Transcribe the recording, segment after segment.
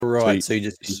Right. So you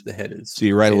just use the headers. So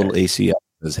you write a little ACL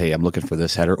that says, hey, I'm looking for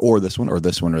this header or this one or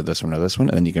this one or this one or this one.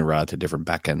 And then you can route to different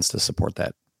backends to support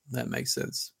that. That makes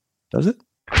sense. Does it?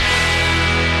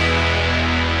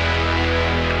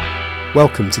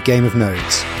 Welcome to Game of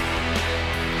Nodes,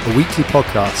 a weekly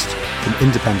podcast from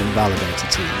independent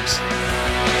validator teams.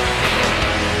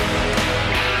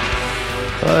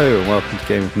 Hello and welcome to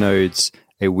Game of Nodes,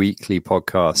 a weekly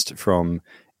podcast from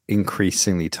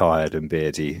increasingly tired and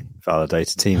beardy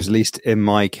validator teams. At least in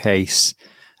my case,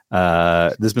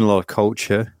 there's been a lot of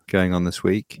culture going on this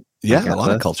week. Yeah, a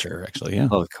lot of culture, actually. Yeah,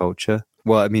 a lot of culture.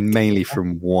 Well, I mean, mainly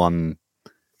from 1/3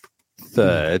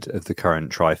 of the current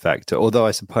trifecta. Although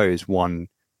I suppose one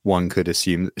could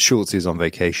assume that Schultz is on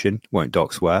vacation, won't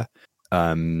dock swear.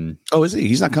 Oh, is he?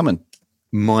 He's not coming.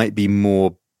 Might be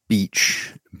more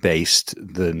beach-based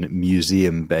than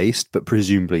museum-based, but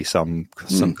presumably some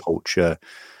culture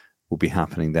will be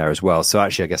happening there as well. So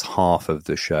actually, I guess half of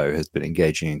the show has been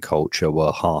engaging in culture,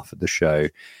 while half of the show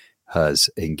has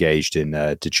engaged in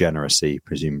degeneracy,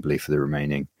 presumably for the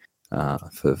remaining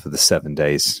for the 7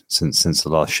 days since the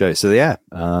last show. So yeah,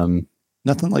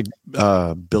 nothing like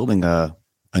building a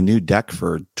new deck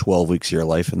for 12 weeks of your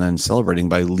life and then celebrating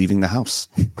by leaving the house.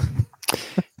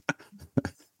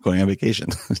 Going on vacation.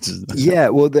 Yeah,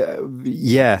 well,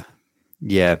 yeah.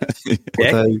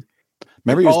 Although,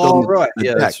 remember, he was building right.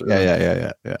 the deck.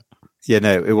 Yeah. Yeah,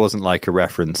 no, it wasn't like a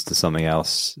reference to something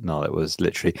else. No, it was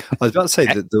literally. I was about to say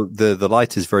that the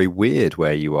light is very weird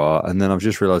where you are, and then I've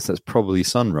just realised that's probably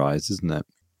sunrise, isn't it?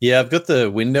 Yeah, I've got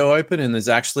the window open, and there's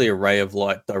actually a ray of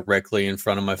light directly in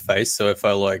front of my face. So if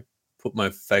I put my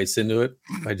face into it,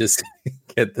 I just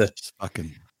get the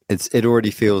fucking. It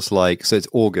already feels like, so it's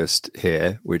August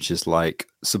here, which is like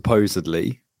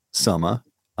supposedly summer,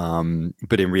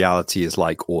 but in reality is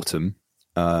like autumn.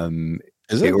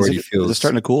 Is it? Already feels it's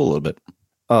starting to cool a little bit.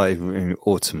 Oh, in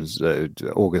autumn's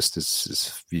August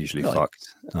is usually fucked.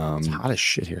 It's hot as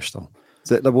shit here still.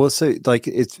 So like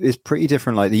it's pretty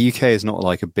different. Like the UK is not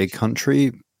like a big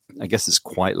country. I guess it's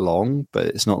quite long, but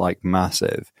it's not like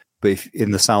massive. But if in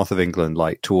the south of England,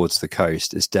 like towards the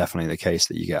coast, it's definitely the case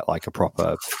that you get like a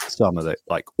proper summer. That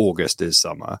like August is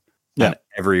summer, and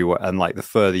everywhere. And like the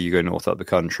further you go north up the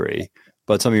country,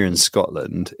 by the time you're in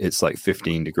Scotland, it's like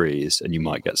 15 degrees, and you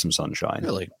might get some sunshine.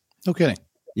 Really? Okay.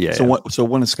 Yeah. So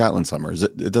when is Scotland summer?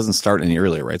 It doesn't start any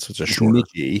earlier, right? So it's just shorter.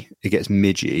 It gets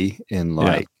midgy in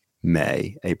like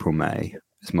April, May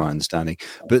is my understanding.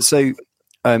 But so.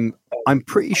 I'm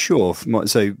pretty sure.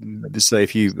 So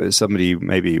if somebody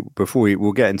maybe before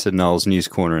we'll get into Null's news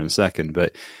corner in a second,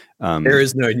 but there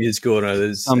is no news corner.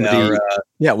 There's somebody.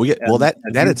 We get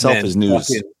that itself is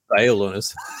news. Bail on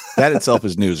us. That itself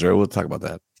is news, right? We'll talk about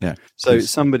that. Yeah. So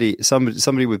somebody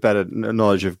with better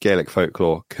knowledge of Gaelic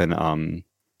folklore can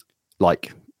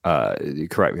correct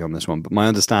me on this one, but my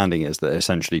understanding is that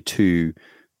essentially two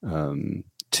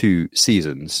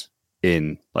seasons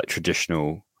in like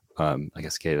traditional. I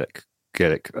guess Gaelic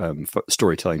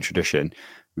storytelling tradition,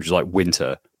 which is like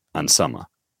winter and summer,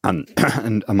 and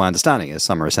my understanding is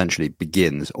summer essentially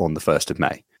begins on the 1st of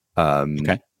May.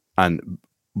 Okay,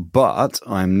 but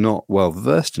I'm not well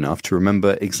versed enough to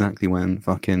remember exactly when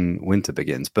fucking winter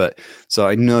begins. But so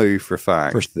I know for a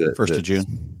fact first of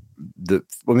June. I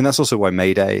mean, that's also why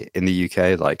May Day in the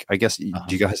UK. Like, I guess do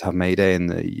you guys have May Day in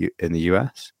the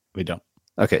US? We don't.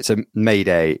 Okay, so May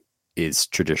Day is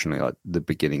traditionally like the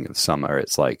beginning of summer.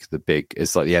 It's like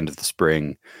it's like the end of the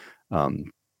spring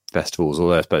festivals,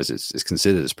 although I suppose it's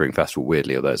considered a spring festival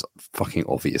weirdly, although it's fucking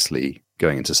obviously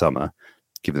going into summer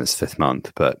given this 5th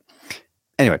month. But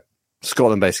anyway,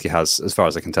 Scotland basically has, as far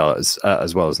as I can tell, as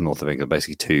well as the north of England,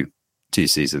 basically two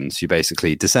seasons. You're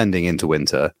basically descending into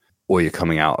winter or you're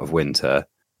coming out of winter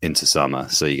into summer.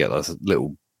 So you get a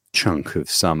little chunk of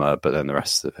summer, but then the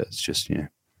rest of it's just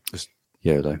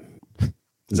YOLO.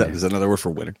 Is that another word for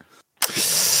winter?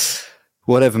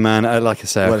 Whatever, man. Like I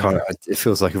say, it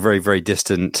feels like a very, very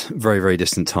distant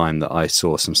time that I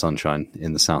saw some sunshine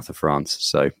in the south of France.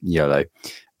 So YOLO.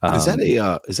 Is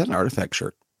that an artifact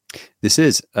shirt? This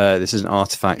is an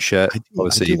artifact shirt. I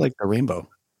do like the rainbow.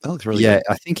 That looks really good.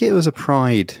 I think it was a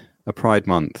Pride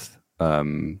Month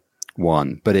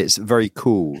one, but it's very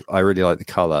cool. I really like the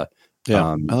color.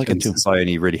 Yeah, I like it too. Since I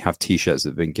only really have t-shirts that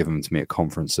have been given to me at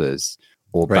conferences.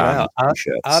 Or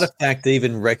Artifact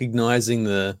even recognizing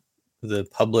the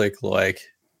public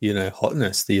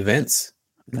hotness, the events,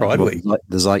 Pride Week,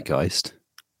 the zeitgeist.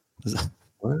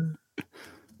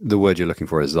 The word you're looking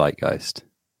for is zeitgeist.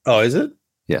 Oh, is it?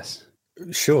 Yes.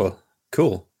 Sure.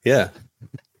 Cool. Yeah.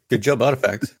 Good job,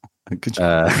 Artifact. Good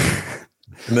job.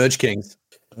 Merge Kings.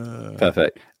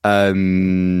 Perfect.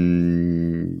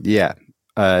 Yeah.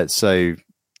 So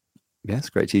Yes,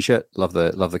 great t-shirt. Love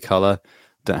the color.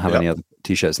 Don't have any other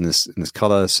t-shirts in this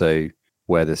color, so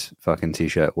wear this fucking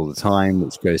t-shirt all the time,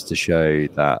 which goes to show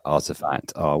that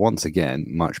Artifact are once again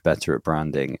much better at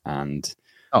branding and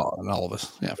all of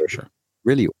us, yeah, for sure.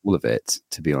 Really, all of it,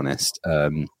 to be honest.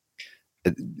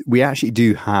 We actually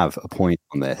do have a point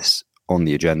on this on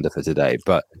the agenda for today,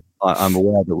 but I'm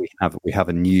aware that we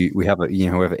have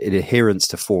adherence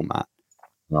to format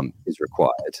is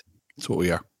required. That's what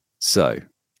we are. So,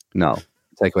 no,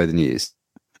 take away the news.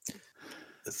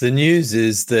 The news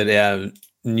is that our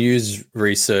news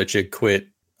researcher quit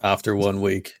after 1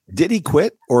 week. Did he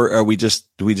quit, or do we just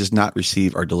not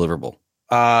receive our deliverable?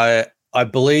 I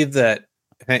believe that.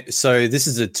 So this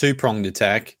is a two-pronged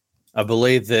attack. I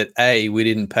believe that A, we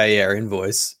didn't pay our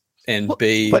invoice, and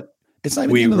B, but it's not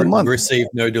even the end of the month. Received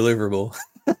no deliverable.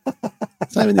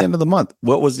 It's not even the end of the month.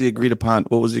 What was the agreed upon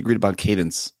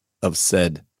cadence of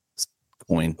said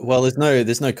coin? Well,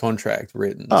 there's no contract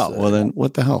written. Oh, well then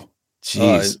what the hell?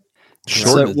 Jeez.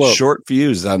 Short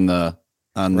fuse on the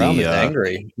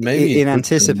angry. Maybe in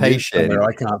anticipation,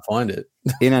 I can't find it.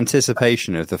 In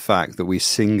anticipation of the fact that we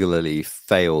singularly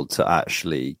failed to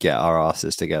actually get our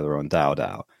asses together on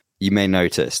DAO, you may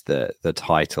notice that the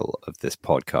title of this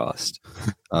podcast.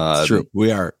 It's true.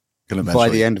 We are going to by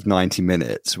the end of 90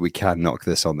 minutes, we can knock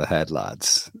this on the head,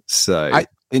 lads. So,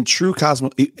 in true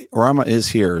Cosmos, Rama is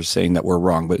here saying that we're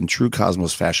wrong, but in true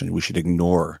Cosmos fashion, we should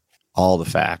ignore all the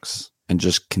facts and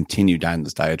just continue down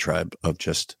this diatribe of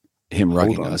just him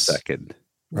rugging us. A second.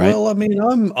 Right? Well, I mean,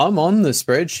 I'm on the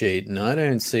spreadsheet and I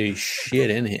don't see shit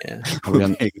in here.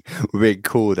 We're being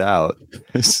called out.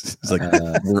 It's like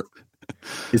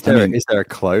is there a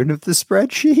clone of the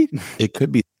spreadsheet? It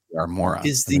could be our moron.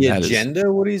 Is the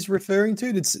agenda what he's referring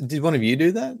to? Did one of you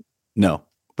do that? No,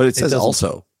 but it says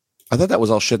also. I thought that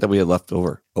was all shit that we had left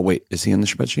over. Oh wait, is he in the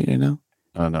spreadsheet right now?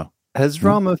 Oh no. Has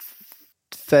Rama?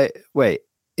 Wait,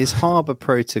 is Harbor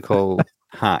Protocol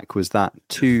hack? Was that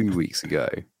 2 weeks ago?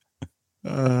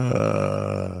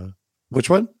 Which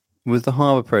one? Was the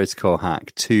Harbor Protocol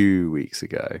hack 2 weeks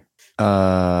ago?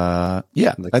 Yeah.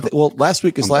 Last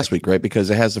week is last week, right? Because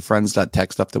it has the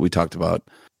friends.tech stuff that we talked about,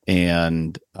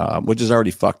 and which is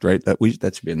already fucked, right? That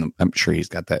should be in the. I'm sure he's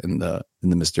got that in the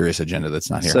mysterious agenda that's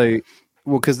not here. So,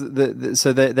 because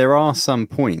there are some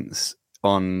points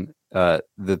on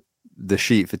the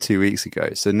sheet for 2 weeks ago.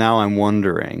 So now I'm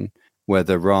wondering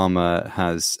whether Rama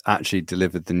has actually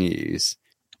delivered the news.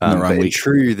 But in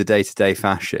true the day-to-day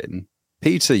fashion,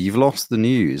 Peter, you've lost the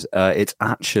news. It's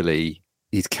actually,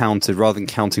 he's counted, rather than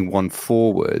counting one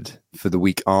forward for the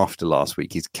week after last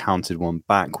week, he's counted one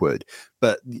backward.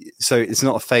 But so it's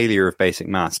not a failure of basic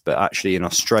maths, but actually in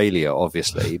Australia,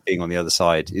 obviously, being on the other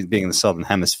side, being in the southern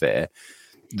hemisphere,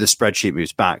 the spreadsheet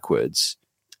moves backwards.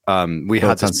 We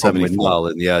had this problem with Null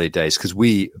in the early days because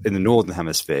we, in the northern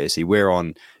hemisphere, we're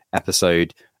on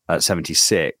episode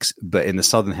 76, but in the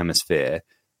southern hemisphere,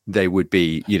 they would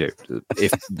be,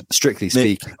 if strictly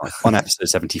speaking, on episode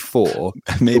 74.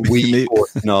 We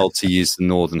forced Null to use the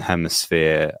northern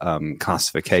hemisphere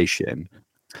classification.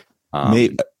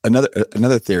 Maybe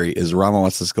another theory is Rama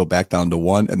wants us to go back down to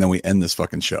 1, and then we end this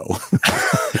fucking show.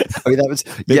 I mean, that's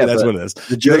what it is.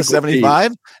 The joke is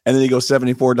 75, and then you go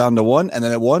 74 down to 1, and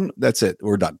then at 1, that's it.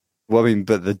 We're done. Well, I mean,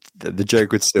 but the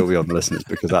joke would still be on the listeners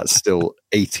because that's still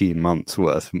 18 months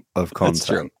worth of content. That's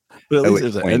true. But at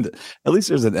least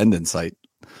there's an end in sight.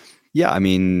 Yeah, I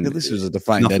mean, at least there's a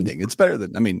defined ending. It's better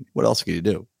than, what else can you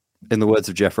do? In the words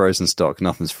of Jeff Rosenstock,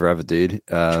 nothing's forever, dude.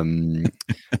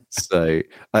 So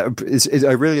I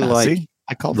really like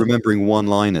remembering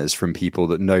one-liners from people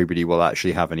that nobody will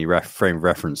actually have any frame of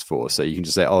reference for. So you can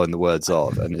just say, "Oh, in the words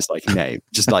of," and it's like name,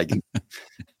 just like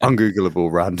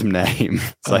ungoogleable random name.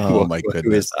 It's like, my goodness,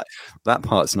 who is that? That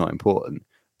part's not important.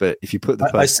 But if you put the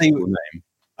person's name,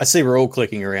 I see we're all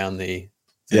clicking around the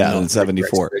in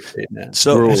 74.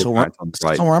 So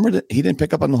remember he didn't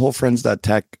pick up on the whole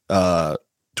friends.tech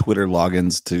Twitter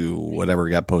logins to whatever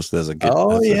got posted as a gist.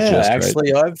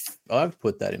 Actually, right? I've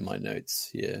put that in my notes.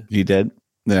 Yeah, you did.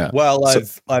 Yeah. Well,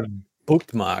 I've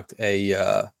bookmarked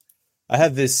I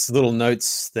have this little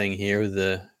notes thing here with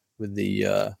the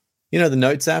the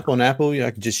Notes app on Apple.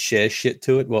 I can just share shit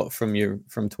to it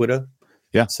from Twitter.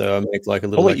 Yeah. So I make like a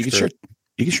little. You can share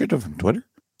it from Twitter.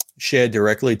 Share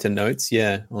directly to Notes.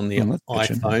 Yeah, on the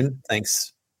iPhone.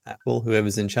 Thanks, Apple.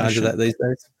 Whoever's in charge of that these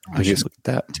days. I just look at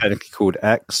that. Technically called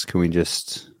X. Can we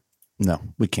just? No,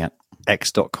 we can't.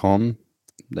 X.com.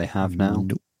 They have now.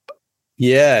 Nope.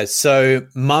 Yeah. So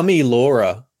Mummy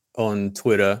Laura on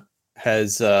Twitter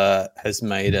has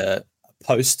made a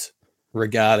post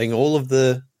regarding all of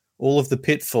the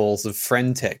pitfalls of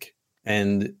friend tech,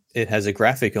 and it has a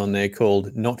graphic on there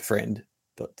called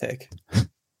notfriend.tech.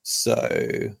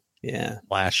 So yeah,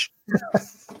 Flash.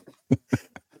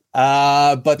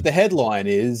 But the headline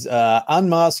is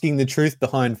unmasking the truth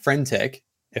behind FriendTech,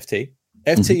 FT.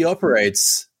 FT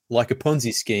operates like a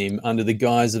Ponzi scheme under the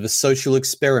guise of a social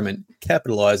experiment,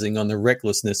 capitalizing on the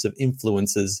recklessness of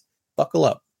influencers. Buckle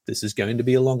up. This is going to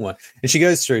be a long one. And she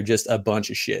goes through just a bunch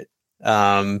of shit.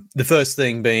 The first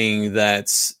thing being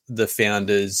that the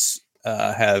founders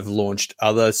have launched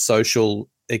other social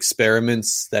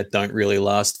experiments that don't really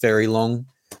last very long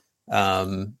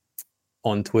on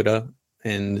Twitter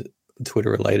and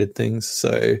Twitter-related things.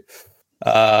 So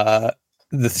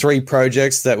the 3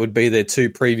 projects that would be their 2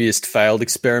 previous failed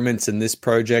experiments and this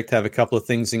project have a couple of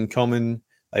things in common.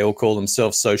 They all call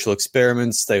themselves social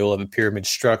experiments. They all have a pyramid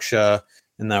structure,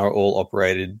 and they were all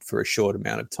operated for a short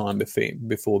amount of time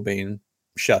before being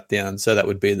shut down. So that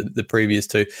would be the previous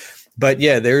 2. But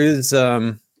yeah, there is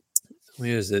where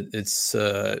is it? It's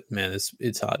man,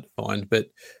 it's hard to find. But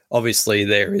obviously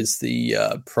there is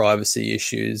the privacy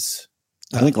issues.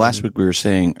 I think last week we were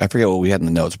saying, I forget what we had in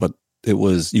the notes, but it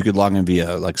was you could log in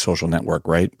via like social network,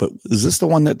 right? But is this the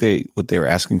one that they were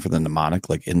asking for the mnemonic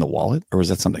like in the wallet, or was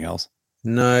that something else?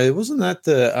 No, it wasn't that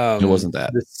it wasn't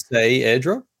that the Say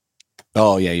airdrop.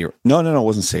 Oh yeah, no, it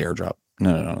wasn't Say airdrop.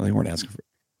 No, they weren't asking for.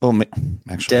 Oh,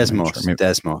 actually, Desmos. Sure,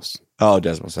 Desmos. Oh,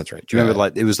 Desmos. That's right. Do you remember?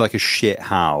 Like it was like a shit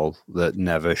howl that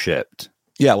never shipped.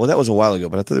 Yeah, well, that was a while ago,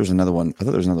 but I thought there was another one. I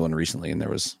thought there was another one recently, and there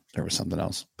was something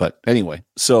else. But anyway,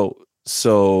 so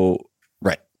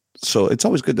right. So it's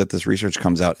always good that this research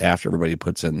comes out after everybody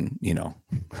puts in,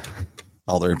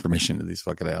 all their information into these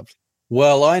fucking apps.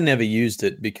 Well, I never used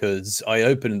it because I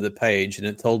opened the page and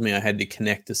it told me I had to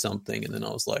connect to something, and then I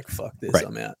was like, "Fuck this, right.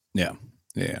 I'm out." Yeah.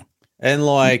 And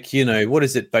like, what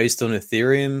is it based on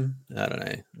Ethereum? I don't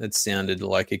know. It sounded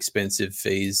like expensive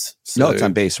fees. So... No, it's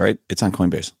on Base, right? It's on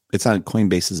Coinbase. It's on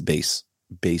Coinbase's base.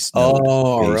 Oh,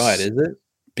 node, right. Is it?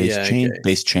 Base chain. Okay.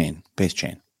 Base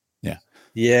chain. Yeah.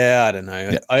 Yeah, I don't know.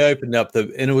 Yeah. I opened up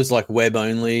and it was like web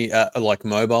only, like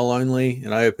mobile only.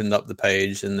 And I opened up the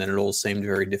page and then it all seemed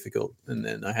very difficult. And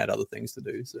then I had other things to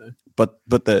do. So, but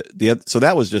so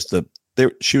that was just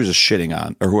she was just shitting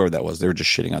on, or whoever that was, they were just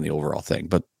shitting on the overall thing.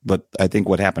 But I think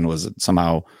what happened was that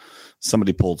somehow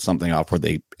somebody pulled something off where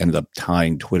they ended up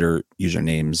tying Twitter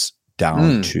usernames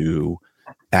down to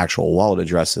actual wallet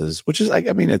addresses, which is like,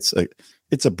 I mean, it's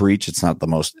a breach. It's not the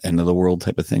most end of the world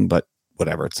type of thing, but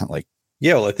whatever. It's not like,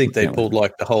 yeah, well, I think they pulled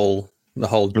like the whole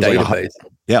database.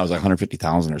 Yeah, it was like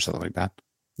 150,000 or something like that.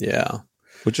 Yeah,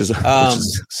 which is a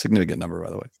significant number,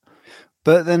 by the way.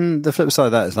 But then the flip side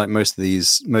of that is like most of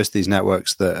these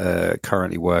networks that are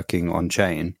currently working on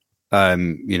chain,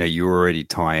 you're already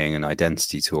tying an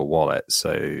identity to a wallet.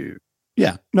 So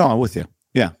yeah, no, I'm with you.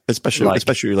 Yeah,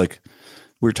 especially like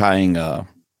we're tying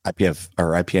IPF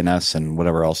or IPNS and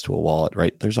whatever else to a wallet,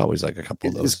 right? There's always like a couple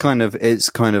of those. It's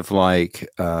kind of like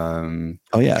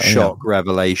shock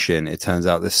revelation. It turns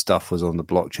out this stuff was on the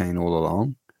blockchain all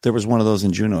along. There was one of those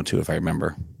in Juno too, if I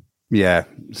remember. Yeah,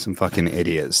 some fucking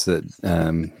idiots that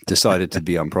decided to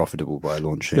be unprofitable by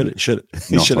launching. Should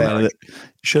have added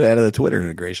the Twitter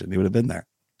integration. They would have been there.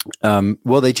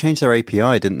 Well, they changed their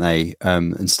API, didn't they?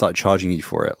 And start charging you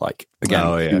for it. Like again,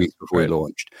 a few weeks before we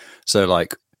launched. So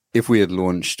like, if we'd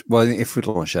launched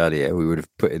earlier, we would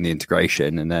have put in the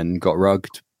integration and then got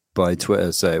rugged by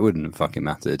Twitter. So it wouldn't have fucking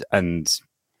mattered. And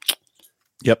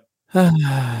yep,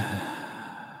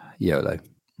 YOLO.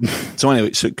 So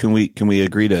anyway, so can we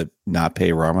agree to not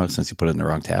pay Rama since you put it in the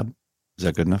wrong tab? Is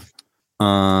that good enough?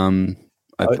 I'm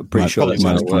pretty sure it's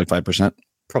minus 25%.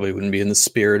 Probably wouldn't be in the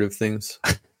spirit of things.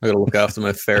 I got to look after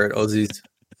my ferret Aussies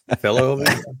fellow over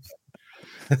here.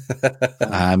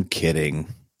 I'm kidding.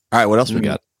 All right, what else we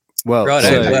got?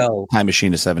 Well, Time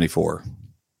Machine to 74.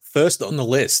 First on the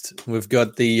list, we've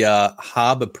got the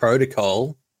Harbor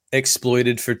Protocol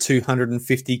exploited for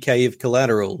 250K of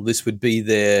collateral. This would be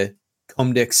their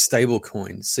Comdex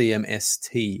stablecoin,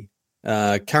 CMST.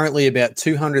 Currently, about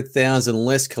 200,000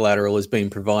 less collateral has been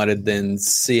provided than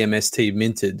CMST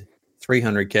minted,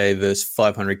 300K versus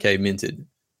 500K minted.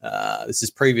 This is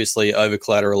previously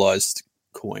over-collateralized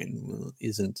coin. Well,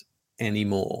 isn't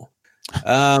anymore.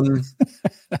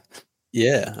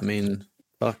 Yeah, I mean,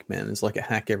 fuck, man, there's like a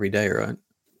hack every day, right?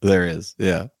 There is,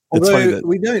 yeah. It's funny that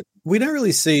we don't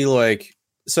really see like,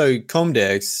 so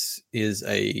Comdex is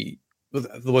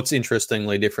what's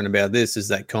interestingly different about this is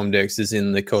that Comdex is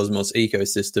in the Cosmos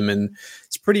ecosystem, and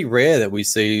it's pretty rare that we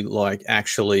see like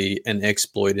actually an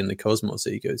exploit in the Cosmos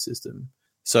ecosystem.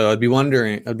 So I'd be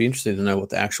interested to know what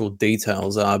the actual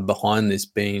details are behind this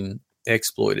being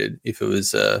exploited. If it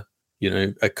was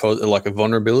like a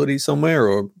vulnerability somewhere,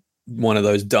 or one of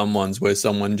those dumb ones where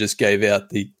someone just gave out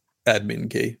the admin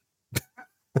key.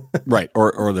 Right.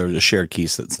 Or there's a shared key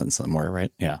that's in somewhere,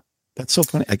 right? Yeah. That's so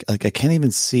funny. I can't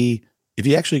even see if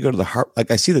you actually go to the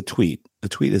I see the tweet. The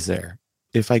tweet is there.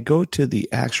 If I go to the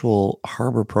actual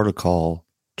Harbor Protocol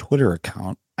Twitter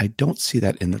account, I don't see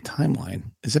that in the timeline.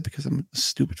 Is it because I'm a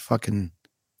stupid fucking?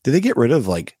 Did they get rid of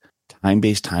like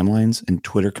time-based timelines in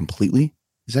Twitter completely?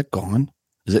 Is that gone?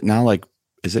 Is it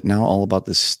now all about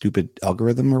this stupid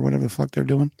algorithm or whatever the fuck they're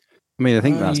doing? I mean, I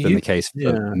think that's been the case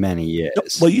for many years. No,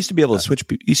 well, you used to be able to switch.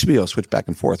 Switch back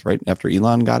and forth, right? After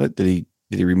Elon got it, did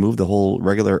he remove the whole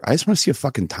regular? I just want to see a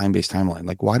fucking time-based timeline.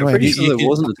 Like, why do I? Pretty sure there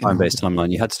wasn't a time-based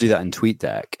timeline. You had to do that in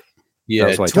TweetDeck. Yeah,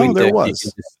 that's why there was.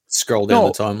 You just scroll down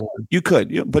the timeline. You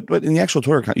could, but in the actual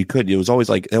Twitter account, you could. It was always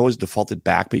like it always defaulted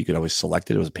back, but you could always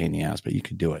select it. It was a pain in the ass, but you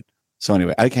could do it. So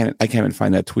anyway, I can't even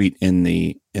find that tweet in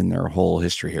their whole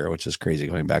history here, which is crazy,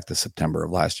 going back to September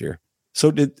of last year.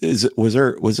 So did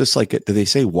they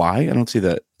say why? I don't see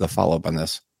the follow up on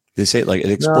this. Did they say like it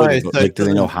exploited? No, do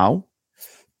they know how?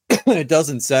 It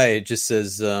doesn't say. It just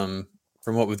says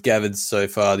from what we've gathered so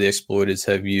far, the exploiters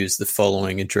have used the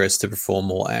following address to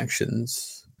perform all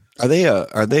actions. Are they?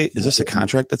 Is this a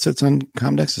contract that sits on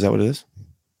Comdex? Is that what it is?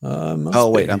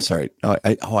 Wait, I'm sorry.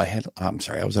 I'm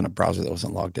sorry. I was in a browser that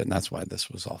wasn't logged in. That's why this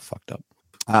was all fucked up.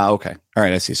 Okay. All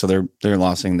right. I see. So they're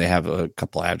losing. They have a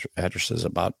couple addresses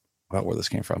about where this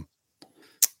came from.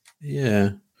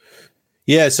 Yeah.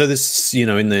 So this, in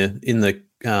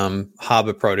the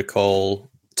Harbor Protocol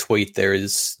tweet, there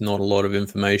is not a lot of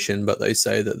information, but they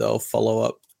say that they'll follow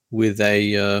up with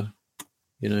a,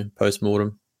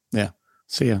 post-mortem. Yeah.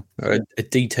 So yeah, a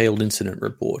detailed incident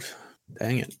report.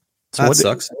 Dang it. So that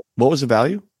sucks. What was the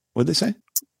value? What did they say?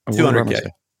 $200K.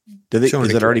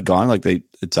 Is it already gone? Like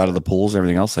it's out of the pools and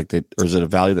everything else? Or is it a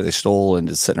value that they stole and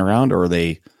it's sitting around, or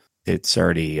it's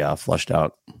already flushed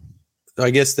out? I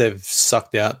guess they've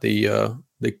sucked out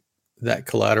that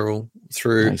collateral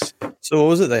through. Nice. So what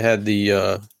was it? They had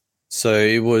so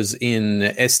it was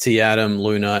in ST Atom,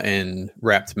 Luna, and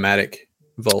Wrapped Matic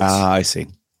vaults. I see.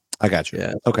 I got you.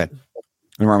 Yeah. Okay.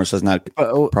 Remember, says not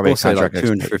probably also like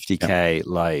 250K. Yeah.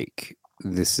 Like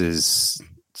this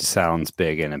sounds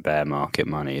big in a bear market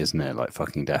money, isn't it? Like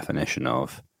fucking definition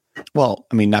of. Well,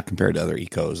 I mean, not compared to other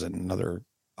ecos and other.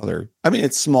 I mean,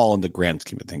 it's small in the grand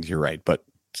scheme of things. You're right, but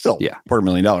still,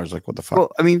 $250,000. Like, what the fuck?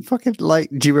 Well, I mean, fucking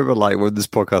like, do you remember like when this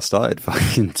podcast started?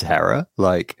 Fucking Terra,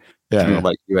 like,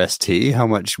 like UST, how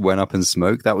much went up in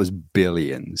smoke? That was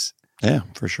billions. Yeah,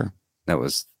 for sure. That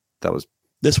was.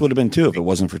 This would have been too if it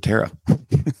wasn't for Terra.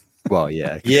 Well,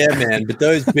 yeah. Yeah, man. But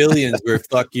those billions were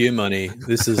fuck you money.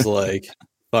 This is like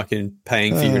fucking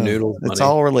paying for your noodles money. It's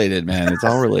all related, man. It's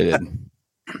all related.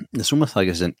 It's almost like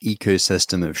it's an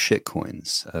ecosystem of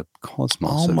shitcoins, a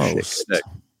cosmos almost. Of shit.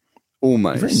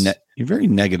 Almost. You're very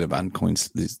negative on coins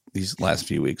these last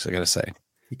few weeks, I got to say.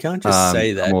 You can't just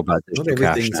say that. I'm all about not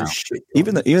everything's a shit.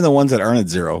 Even the ones that aren't at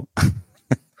zero.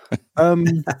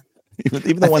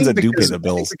 Even the ones that do pay the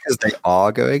bills, because they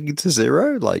are going to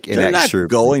zero. Like they're not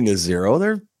going to zero.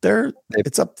 They're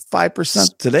it's up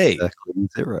 5% today.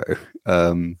 Zero.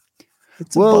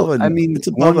 It's above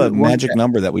a magic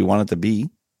number that we want it to be.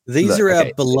 These are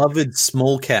our beloved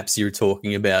small caps you're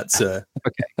talking about, sir.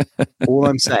 Okay. All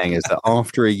I'm saying is that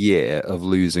after a year of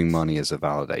losing money as a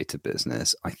validator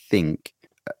business, I think,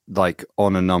 like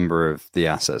on a number of the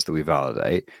assets that we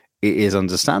validate, it is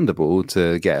understandable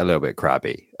to get a little bit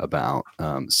crabby about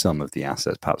some of the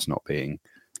assets perhaps not being.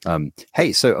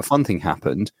 Hey, so a fun thing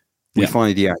happened. We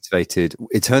finally deactivated.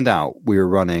 It turned out we were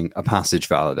running a passage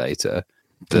validator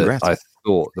that I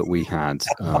thought that we had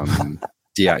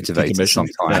deactivated some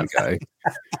time ago.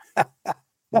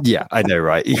 Yeah, I know,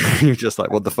 right? You're just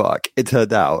like, what the fuck? It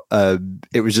turned out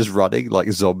it was just running like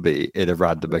a zombie in a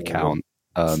random account.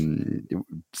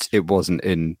 It wasn't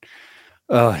in.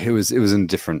 It was in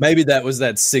different. Maybe that was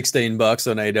that $16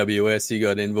 on AWS you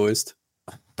got invoiced.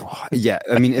 Yeah,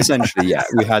 I mean, essentially, yeah.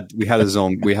 We had a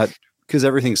zombie. Because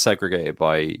everything's segregated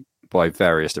by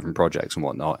various different projects and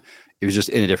whatnot. It was just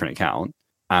in a different account,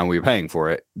 and we were paying for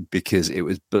it because it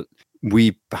was. But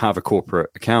we have a corporate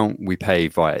account. We pay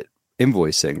via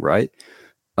invoicing, right?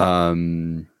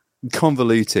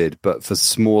 Convoluted, but for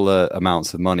smaller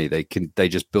amounts of money, they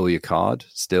just bill your card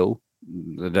still.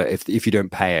 If you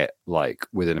don't pay it like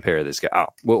within a period, they go,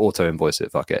 we'll auto invoice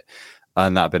it, fuck it.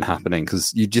 And that had been happening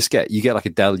because you get like a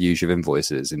deluge of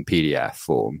invoices in PDF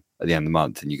form at the end of the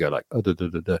month, and you go like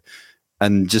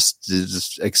and just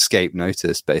escape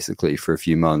notice basically for a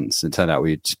few months. And it turned out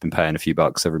we'd just been paying a few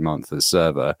bucks every month for the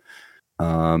server.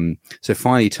 So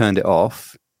finally turned it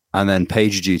off, and then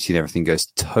PagerDuty and everything goes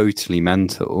totally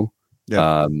mental.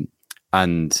 Yeah.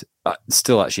 And I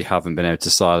still actually haven't been able to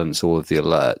silence all of the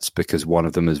alerts because one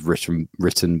of them is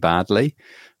written badly.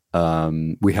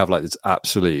 We have like this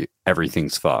absolute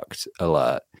everything's fucked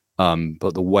alert.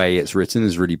 But the way it's written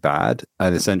is really bad.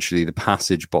 And essentially the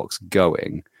passage box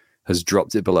going has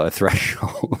dropped it below a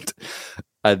threshold.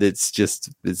 And it's just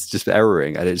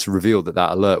erroring. And it's revealed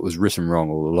that alert was written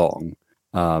wrong all along.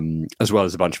 As well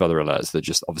as a bunch of other alerts that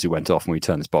just obviously went off when we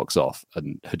turned this box off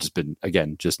and had just been,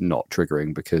 again, just not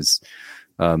triggering because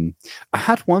I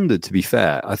had wondered, to be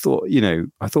fair, I thought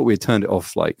we had turned it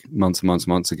off like months and months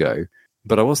and months ago.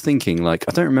 But I was thinking, like,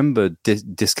 I don't remember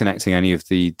disconnecting any of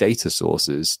the data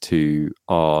sources to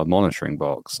our monitoring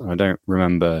box. And I don't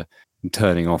remember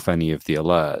turning off any of the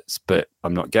alerts, but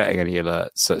I'm not getting any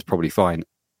alerts, so it's probably fine.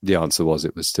 The answer was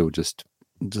it was still just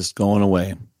going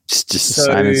away. Just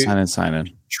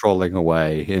signing. Trolling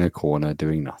away in a corner,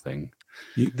 doing nothing.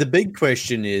 The big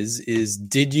question is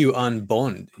did you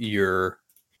unbond your...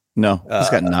 No,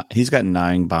 he's got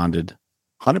 9 bonded,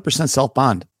 100% self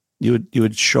bond. You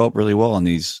would show up really well on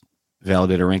these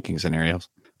validator ranking scenarios.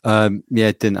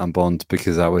 It didn't unbond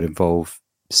because that would involve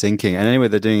syncing. And anyway,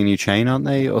 they're doing a new chain, aren't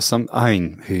they? Or some? I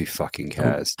mean, who fucking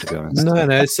cares? To be honest,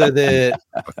 no. So they're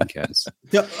fucking cares.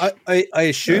 Yeah, I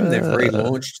assume they've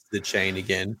relaunched the chain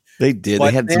again. They did.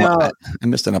 But they had I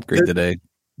missed an upgrade today.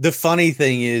 The funny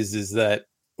thing is that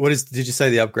did you say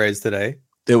the upgrades today?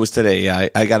 It was today. Yeah,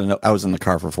 I was in the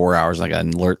car for 4 hours. And I got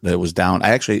an alert that it was down.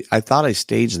 I thought I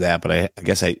staged that, but I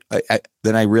guess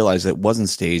then I realized it wasn't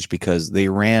staged because they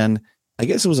ran. I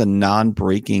guess it was a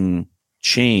non-breaking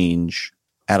change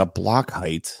at a block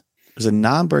height. It was a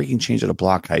non-breaking change at a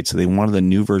block height. So they wanted the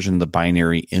new version of the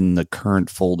binary in the current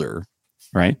folder,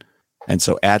 right? And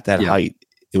so at that height,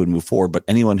 it would move forward. But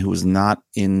anyone who was not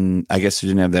in, I guess, who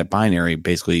didn't have that binary,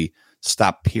 basically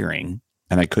stopped peering,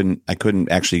 and I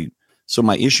couldn't actually. So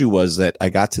my issue was that I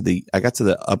got to the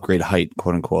upgrade height,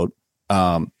 quote unquote.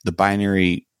 The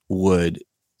binary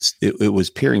it was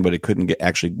peering, but it couldn't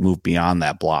actually move beyond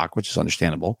that block, which is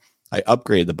understandable. I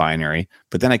upgraded the binary,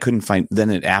 but then I couldn't find. Then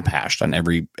it app hashed on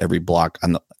every block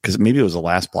because maybe it was the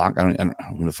last block. I don't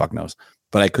who the fuck knows.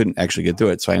 But I couldn't actually get through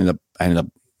it, so I ended up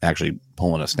actually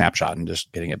pulling a snapshot and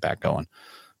just getting it back going.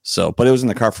 So, but it was in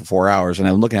the car for 4 hours, and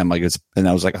I'm looking at it and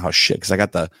I was like, oh shit,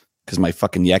 because my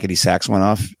fucking yakety sax went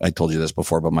off. I told you this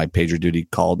before, but my pager duty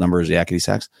call number is yakety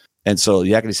sax. And so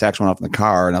the yakety sax went off in the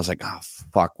car, and I was like, oh,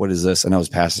 fuck, what is this? And I was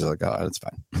past it, like, oh, that's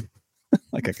fine.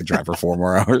 Like I could drive for 4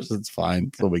 more hours. It's fine.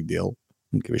 It's no big deal. I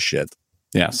don't give a shit.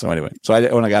 Yeah. So anyway,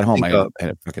 when I got home, I had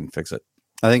to fucking fix it.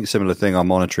 I think a similar thing, our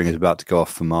monitoring is about to go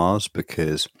off for Mars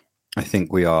because I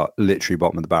think we are literally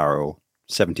bottom of the barrel,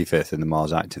 75th in the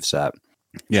Mars active set.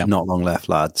 Yeah. Not long left,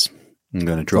 lads. I'm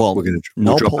going to drop.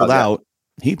 We'll drop pulled out.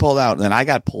 He pulled out, and then I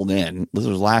got pulled in. This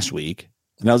was last week,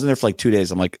 and I was in there for like 2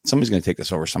 days. I'm like, somebody's going to take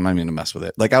this over, so I'm not even going to mess with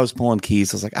it. Like I was pulling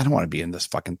keys. I was like, I don't want to be in this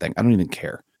fucking thing. I don't even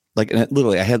care. Like, and it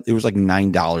was like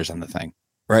 $9 on the thing,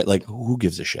 right? Like, who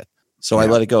gives a shit? So I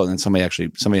let it go, and then somebody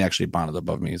actually bonded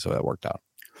above me, so that worked out.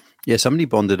 Yeah, somebody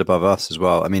bonded above us as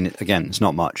well. I mean, again, it's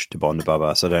not much to bond above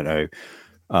us. I don't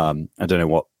know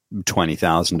what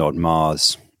 20,000 odd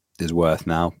Mars is worth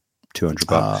now.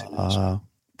 $200.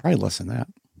 Probably less than that.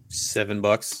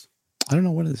 $7. I don't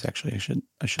know what it is actually. I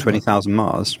should 20,000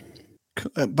 Mars.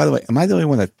 By the way, am I the only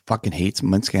one that fucking hates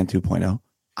MintScan 2.0?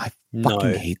 I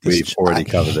fucking hate this. We've already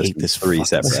covered this 3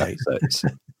 separate episodes.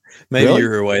 Maybe you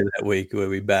were away that week where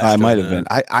we bashed. I might have been.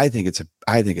 I think it's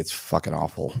fucking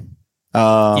awful.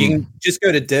 You can just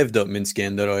go to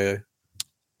dev.mintscan.io.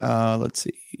 Let's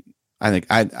see. I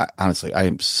honestly, I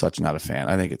am such not a fan.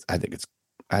 I think it's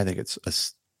a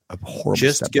horrible.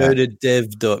 Just go to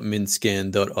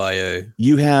dev.mintscan.io.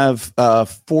 You have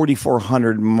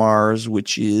 4,400 Mars,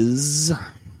 which is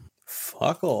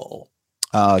fuck all.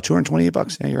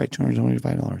 $228. Yeah, you're right.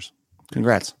 $225.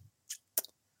 Congrats.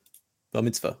 Bar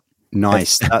mitzvah.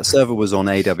 Nice. That server was on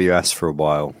AWS for a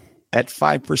while. At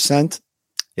 5%,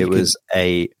 it was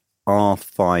a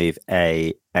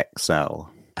R5A XL.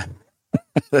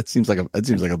 That seems like a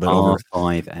bit over.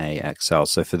 R5A XL.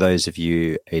 So for those of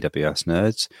you AWS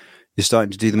nerds, you're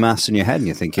starting to do the maths in your head and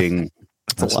you're thinking,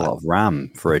 that's a lot of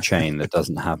RAM for a chain that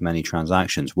doesn't have many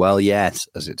transactions. Well, yes,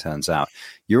 as it turns out.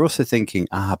 You're also thinking,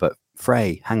 but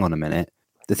Frey, hang on a minute.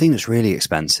 The thing that's really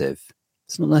expensive,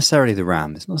 it's not necessarily the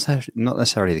RAM. It's not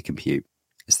necessarily the compute.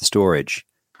 It's the storage.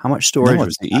 How much storage? No,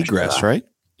 it's the egress, right?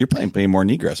 You're paying more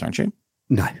in egress, aren't you?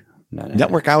 No.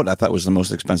 Network out, I thought was the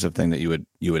most expensive thing that you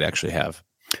would actually have.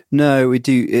 No, we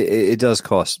do. It does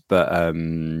cost, but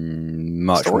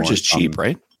much storage more is cheap,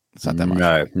 right? It's not that much.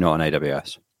 No, not on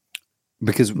AWS.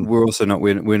 Because we're also not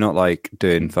we're not like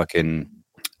doing fucking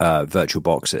virtual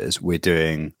boxes. We're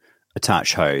doing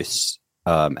attached hosts,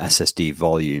 SSD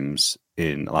volumes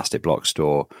in Elastic Block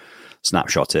Store,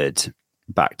 snapshotted,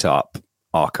 backed up,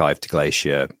 archived to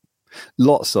Glacier.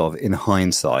 Lots of, in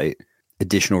hindsight,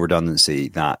 additional redundancy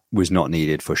that was not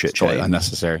needed for shit chain.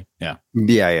 Unnecessary. Yeah.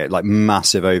 Yeah. Like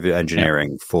massive over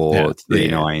engineering for 3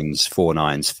 nines, 4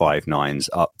 nines, 5 nines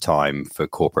uptime for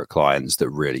corporate clients that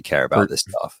really care about this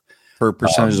stuff. For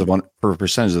percentage of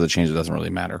the change, it doesn't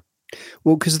really matter.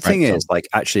 Well, because the thing is, like,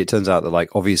 actually, it turns out that, like,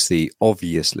 obviously,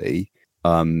 any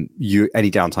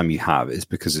downtime you have is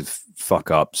because of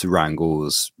fuck ups,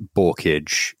 wrangles,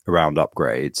 balkage around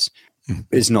upgrades.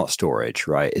 It's not storage,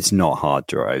 right? It's not hard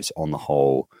drives on the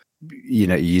whole. You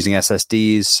know, you're using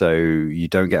SSDs, so you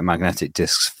don't get magnetic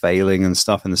disks failing and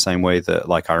stuff in the same way that,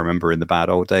 like, I remember in the bad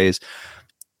old days.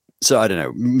 So I don't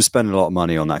know, spending a lot of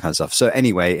money on that kind of stuff. So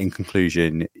anyway, in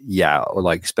conclusion, yeah,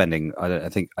 like spending. I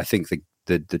think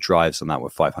the drives on that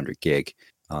were 500 gig.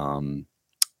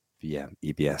 Yeah,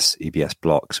 EBS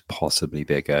blocks, possibly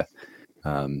bigger.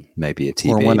 Maybe a TB.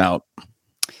 Or one out.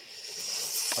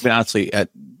 I mean, honestly,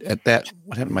 at that,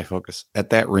 what happened to my focus?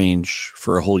 At that range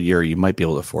for a whole year, you might be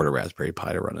able to afford a Raspberry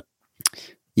Pi to run it.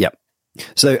 Yep.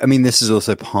 So, I mean, this is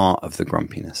also part of the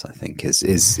grumpiness, I think,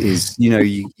 is you know,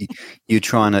 you're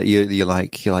trying to, you're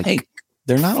like, hey,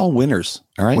 they're not all winners.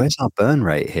 All right. Where's our burn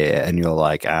rate here? And you're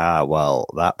like, well,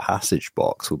 that passage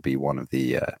box will be one of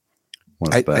the,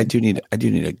 I do need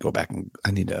to go back and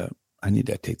I need to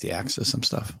take the axe to some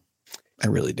stuff. I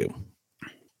really do.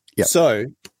 Yeah. So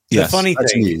the funny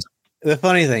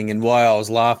thing, and why I was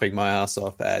laughing my ass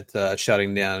off at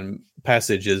shutting down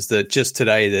Passage is that just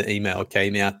today the email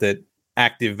came out that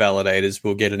active validators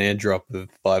will get an airdrop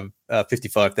of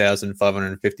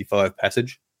 55,555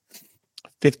 Passage.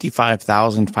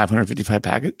 55,555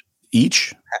 packet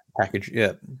each. Package,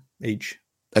 yeah, each.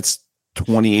 That's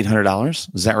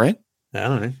 $2,800. Is that right? I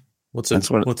don't know.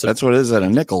 That's what it is at a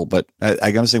nickel. But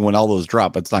I'm saying when all those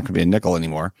drop, it's not going to be a nickel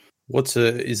anymore.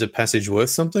 Is a Passage worth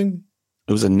something?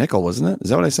 It was a nickel, wasn't it? Is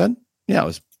that what I said? Yeah, it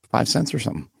was 5 cents or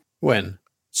something. When?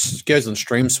 It goes on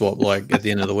stream swap like at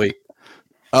the end of the week.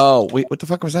 Oh, wait, what the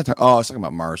fuck was that? Oh, I was talking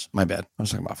about Mars. My bad. I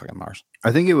was talking about fucking Mars.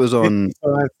 I think it was on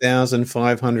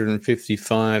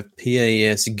 55,555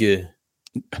 PASG.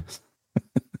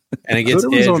 And it gets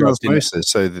on airdropped osmosis,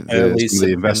 so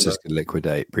the investors could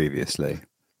liquidate previously.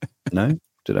 No?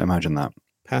 Did I imagine that?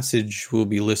 Passage will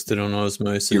be listed on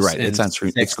osmosis. You're right. It's on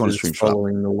stream. It's going to stream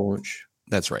following the launch.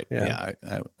 That's right. Yeah.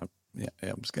 I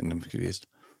was getting confused.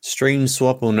 Stream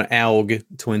swap on AUG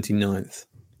 29th.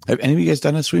 Have any of you guys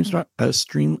done a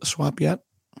stream swap yet?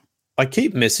 I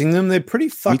keep missing them. They're pretty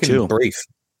fucking brief.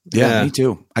 Yeah, me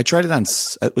too. I tried it on.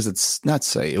 Was it not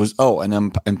say? It was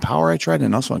and Empower. I tried,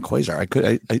 and also on Quasar. I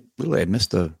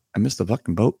missed the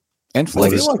fucking boat. And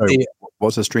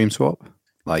what's a stream swap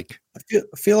like? I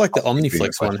feel like the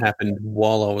Omniflex one happened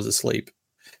while I was asleep.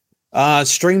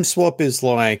 Stream swap is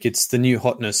like it's the new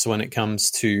hotness when it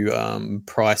comes to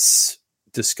price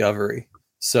discovery.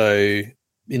 So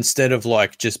instead of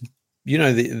like just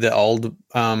the old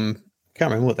can't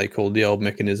remember what they called the old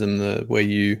mechanism, where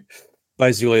you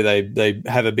basically they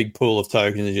have a big pool of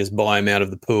tokens and just buy them out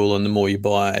of the pool, and the more you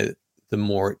buy, the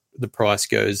more the price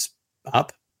goes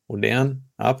up or down,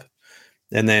 up,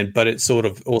 and then but it sort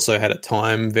of also had a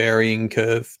time varying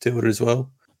curve to it as well.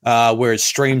 Whereas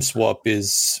stream swap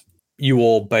is you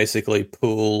all basically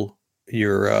pool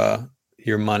your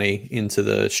money into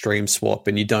the stream swap,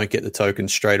 and you don't get the token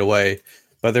straight away.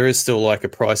 But there is still like a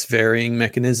price varying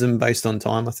mechanism based on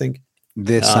time, I think.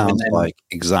 This sounds like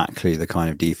exactly the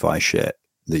kind of DeFi shit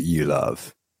that you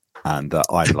love and that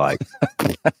I'm like,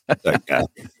 don't care,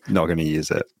 not going to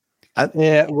use it.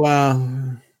 Yeah,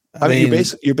 well, I mean,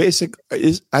 your basic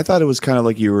is. I thought it was kind of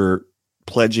like you were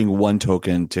pledging one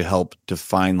token to help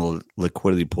define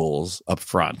liquidity pools up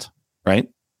front, right?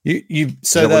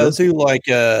 So they'll do like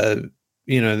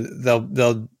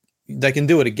they can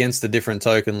do it against a different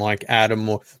token, like Atom,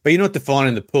 but you're not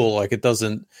defining the pool. Like it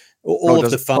doesn't. All of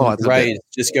the funds raised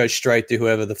just go straight to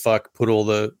whoever the fuck put all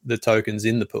the tokens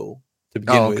in the pool to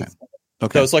begin with.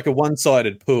 Okay. So it's like a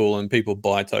one-sided pool, and people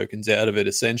buy tokens out of it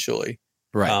essentially,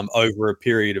 right? Over a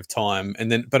period of time,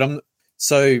 and then. But I'm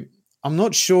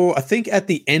not sure. I think at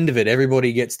the end of it,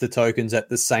 everybody gets the tokens at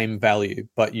the same value,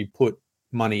 but you put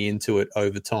money into it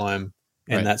over time,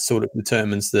 and that sort of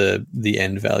determines the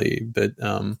end value. But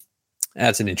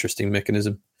that's an interesting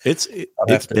mechanism. It's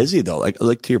busy though. Like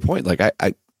to your point, like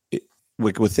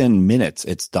like within minutes,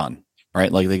 it's done.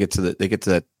 Right? Like they get to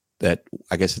that.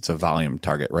 I guess it's a volume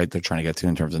target, right? They're trying to get to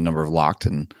in terms of number of locked,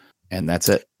 and that's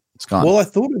it. It's gone. Well, I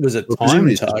thought it was a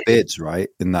time target. Bids, right?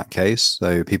 In that case,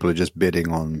 so people are just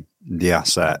bidding on the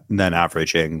asset, and then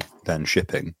averaging, then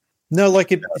shipping. No,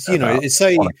 like it, you know, it's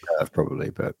say probably,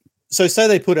 but so say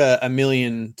they put a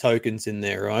million tokens in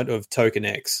there, right, of token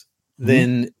X,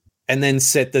 then and then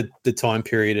set the time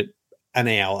period at an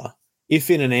hour. If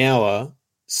in an hour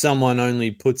someone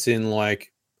only puts in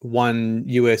like one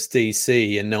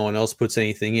USDC and no one else puts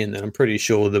anything in, then I'm pretty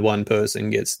sure the one person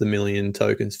gets the million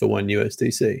tokens for one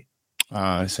USDC.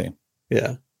 I see.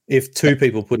 Yeah. If two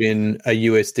people put in a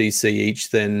USDC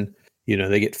each, then, you know,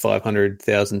 they get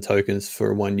 500,000 tokens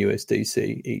for one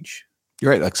USDC each.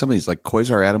 You're right. Like some of these, like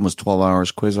Quasar Atom was 12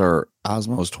 hours. Quasar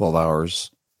Osmo was 12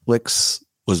 hours. Flix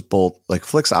was both, like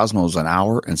Flix Osmo was an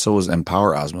hour, and so was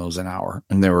Empower Osmo was an hour.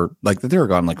 And they were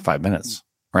gone like 5 minutes,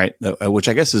 right? Which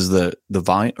I guess is the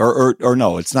volume, or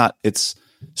no, it's not. It's,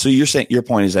 so you're saying, your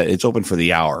point is that it's open for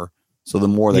the hour. So the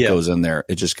more that goes in there,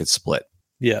 it just gets split.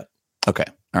 Yeah. Okay.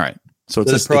 All right. So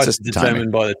the price is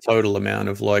determined by the total amount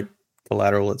of like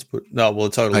collateral that's put. No, well,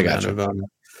 the total amount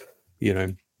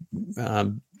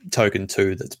of token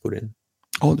 2 that's put in.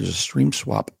 Oh, there's a Stream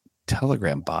Swap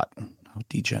Telegram bot. How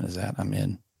degen is that? I'm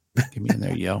in. Get me in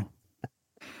there, yo.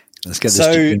 Let's get this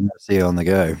on the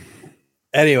go.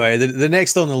 Anyway, the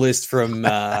next on the list from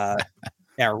our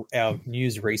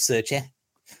news researcher,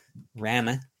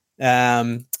 Rama.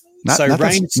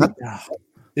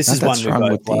 This is one we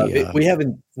both love. We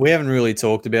haven't really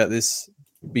talked about this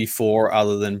before,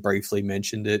 other than briefly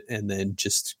mentioned it and then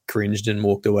just cringed and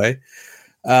walked away.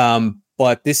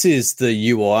 But this is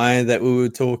the UI that we were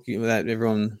talking about.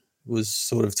 Everyone was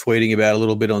sort of tweeting about a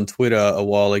little bit on Twitter a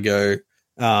while ago,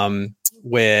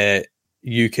 where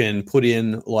you can put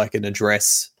in like an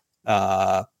address,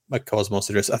 a Cosmos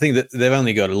address. I think that they've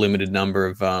only got a limited number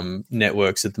of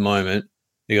networks at the moment.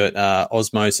 You got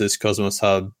Osmosis, Cosmos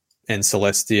Hub, and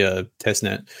Celestia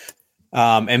testnet.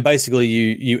 And basically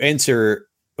you enter,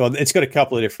 well, it's got a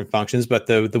couple of different functions, but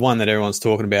the one that everyone's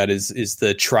talking about is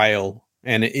the trail,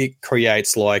 and it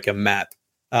creates like a map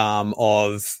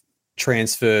of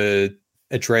transfer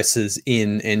addresses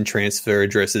in and transfer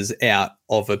addresses out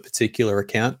of a particular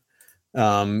account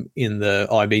in the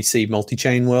IBC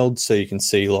multi-chain world. So you can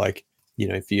see, like, you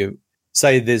know, if you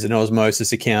say there's an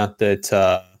Osmosis account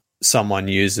that someone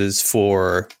uses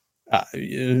for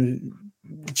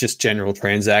just general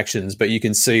transactions, but you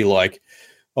can see like,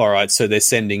 all right, so they're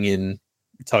sending in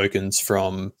tokens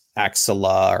from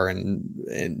Axelar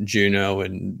and Juno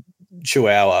and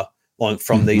Chihuahua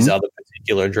from these other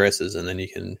particular addresses, and then you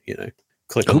can, you know,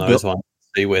 click on those ones,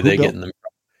 see where they're getting them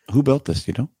from. Who built this?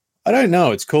 You know, I don't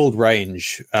know. It's called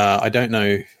Range. I don't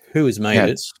know who has made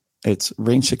it. It's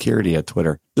Range Security at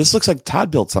Twitter. This looks like Todd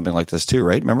built something like this too,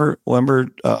 right? Remember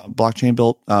Blockchain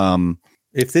built.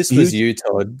 If this was you,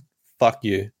 Todd, fuck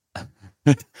you.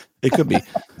 It could be.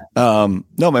 No,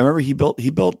 I remember he built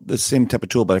the same type of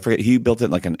tool, but I forget, he built it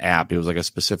like an app. It was like a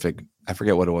specific, I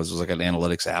forget what it was. It was like an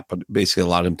analytics app, but basically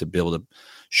allowed him to be able to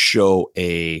show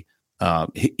his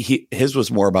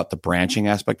was more about the branching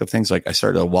aspect of things. Like I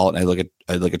started a wallet and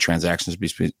I look at transactions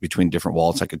between different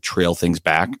wallets. I could trail things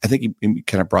back. I think he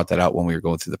kind of brought that out when we were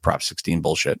going through the Prop 16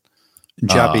 bullshit.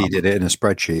 Jabby did it in a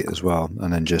spreadsheet as well,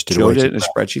 and then just did it in a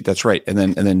spreadsheet. That's right. And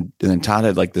then Todd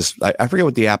had like this. I forget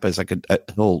what the app is.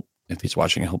 He'll, if he's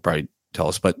watching, he'll probably tell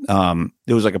us. But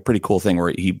it was like a pretty cool thing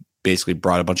where he basically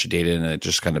brought a bunch of data in, and it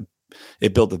just kind of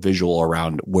built a visual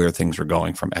around where things were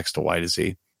going from X to Y to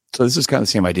Z. So this is kind of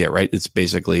the same idea, right? It's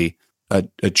basically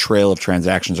a trail of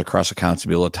transactions across accounts to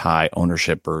be able to tie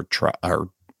ownership or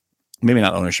maybe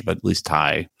not ownership, but at least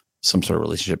tie some sort of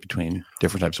relationship between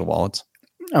different types of wallets.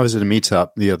 I was at a meetup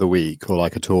the other week, or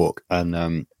like a talk,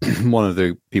 and one of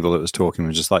the people that was talking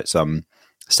was just like some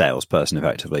salesperson,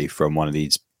 effectively, from one of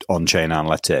these on-chain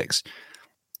analytics.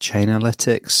 Chain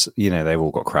analytics, you know, they've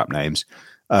all got crap names,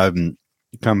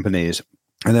 companies.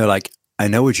 And they're like, I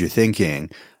know what you're thinking.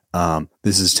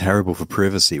 This is terrible for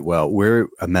privacy. Well, we're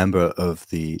a member of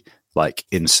the, like,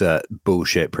 insert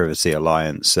bullshit Privacy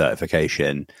Alliance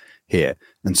certification here.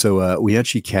 And so we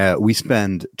actually care. We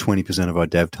spend 20% of our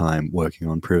dev time working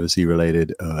on privacy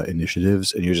related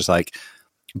initiatives. And you're just like,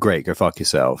 great, go fuck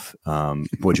yourself.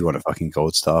 What do you want, a fucking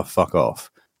gold star? Fuck off.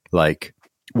 Like,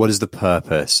 what is the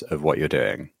purpose of what you're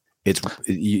doing? It's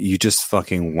you just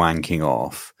fucking wanking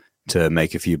off to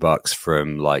make a few bucks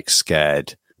from like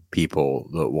scared people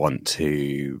that want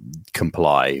to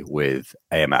comply with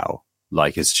AML.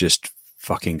 Like, it's just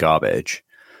fucking garbage.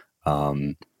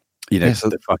 You know, so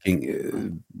the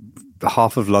fucking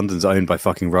half of London's owned by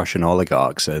fucking Russian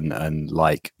oligarchs and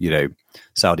like, you know,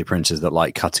 Saudi princes that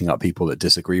like cutting up people that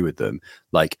disagree with them.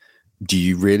 Like, do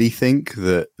you really think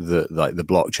that like the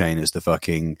blockchain is the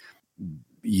fucking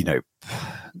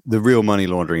the real money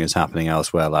laundering is happening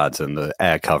elsewhere, lads, and the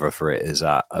air cover for it is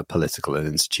at a political and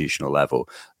institutional level.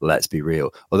 Let's be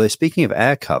real. Although, speaking of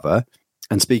air cover,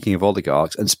 and speaking of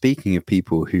oligarchs, and speaking of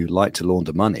people who like to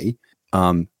launder money,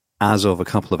 as of a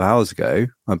couple of hours ago,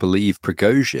 I believe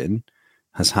Prigozhin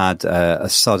has had a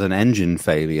sudden engine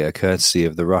failure courtesy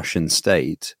of the Russian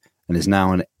state and is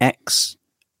now an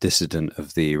ex-dissident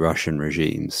of the Russian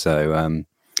regime. So,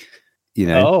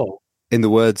 in the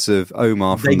words of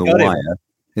Omar from The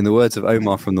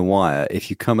Wire, if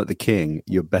you come at the king,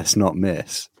 you're best not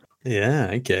miss.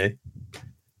 Yeah, okay.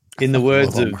 In the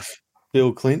words of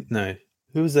Bill Clinton, no.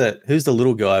 Who's that? Who's the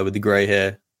little guy with the grey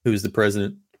hair? Who's the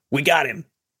president? We got him.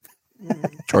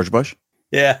 George Bush?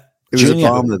 Yeah. It was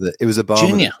Obama that said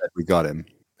we got him.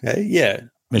 Okay, yeah.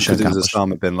 Mission Because it was accomplished.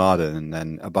 Osama bin Laden, and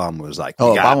then Obama was like,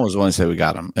 Obama was the one who said we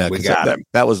got him. Yeah, We got him.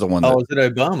 That was the one. Oh, was it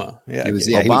Obama? Yeah. It was,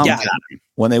 okay. he Obama. got him.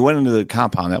 When they went into the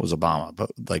compound, that was Obama.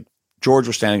 But like George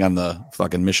was standing on the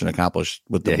fucking mission accomplished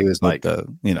with the. Yeah, he was like,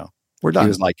 we're done. He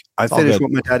was like, I It's all finished good.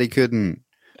 what my daddy couldn't.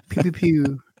 Pew pew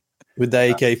pew. With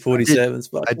the AK-47s.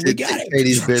 I did Dick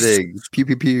Cheney's bidding. Pew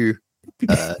pew pew.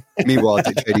 Meanwhile,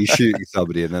 Dick Cheney's shooting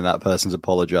somebody, and then that person's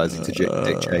apologizing to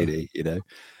Dick Cheney.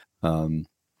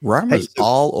 Rarma's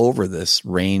all over this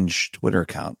Range Twitter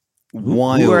account.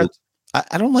 Wild.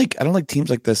 I don't like teams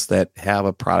like this that have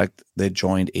a product that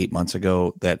joined 8 months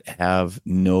ago that have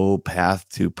no path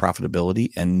to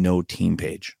profitability and no team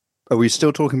page. Are we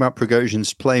still talking about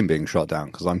Prigozhin's plane being shot down?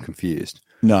 Because I'm confused.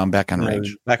 No, I'm back on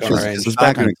Range. Back on Range. It was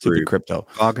back on Wagner stupid Group. crypto.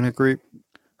 Wagner Group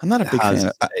I'm not a big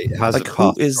fan. it has Like, a who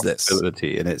path is to this?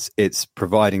 profitability, and it's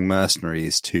providing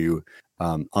mercenaries to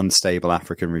unstable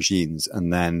African regimes,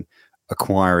 and then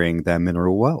acquiring their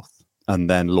mineral wealth, and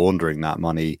then laundering that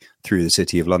money through the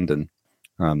City of London.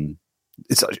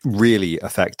 It's really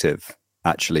effective,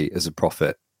 actually, as a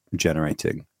profit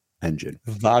generating engine.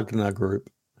 Wagner Group.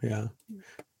 Yeah.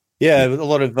 Yeah, with a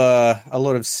lot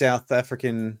of South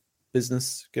African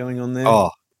business going on there.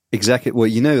 Oh, exactly. Well,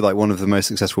 like one of the most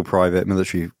successful private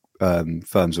military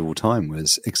firms of all time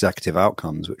was Executive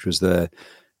Outcomes, which was it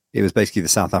was basically the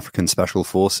South African special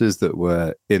forces that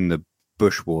were in the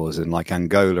Bush wars in like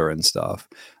Angola and stuff.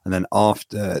 And then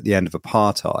after the end of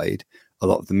apartheid, a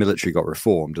lot of the military got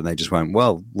reformed, and they just went,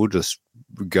 well, we'll just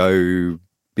go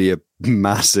be a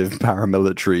massive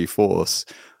paramilitary force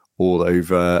all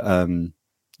over,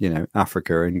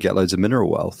 Africa and get loads of mineral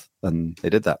wealth. And they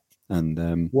did that. And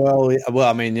that's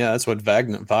what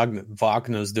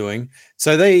Wagner's doing.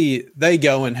 So they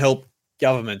go and help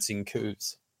governments in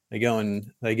coups. They go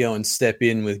and step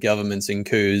in with governments in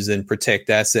coups and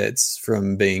protect assets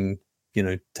from being,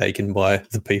 taken by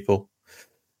the people,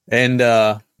 and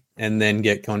then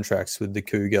get contracts with the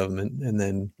coup government, and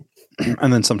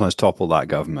then sometimes topple that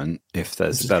government if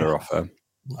there's a better offer.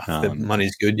 The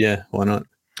money's good, yeah. Why not?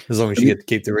 As long as you get to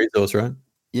keep the resource, right?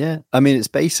 Yeah, I mean, it's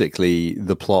basically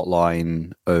the plot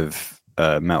line of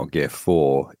Metal Gear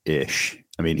 4-ish.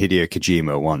 I mean, Hideo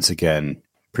Kojima once again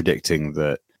predicting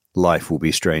that life will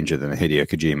be stranger than a Hideo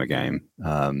Kojima game.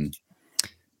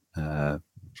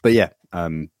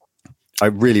 I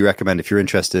really recommend, if you're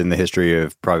interested in the history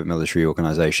of private military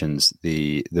organizations,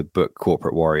 the book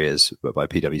Corporate Warriors by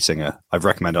P.W. Singer. I've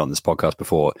recommended it on this podcast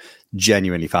before.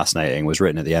 Genuinely fascinating. Was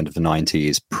written at the end of the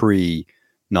 90s, pre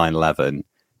 9/11.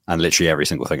 And literally every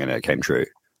single thing in it came true.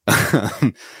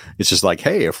 It's just like,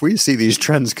 hey, if we see these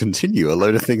trends continue, a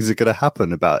load of things are going to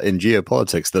happen in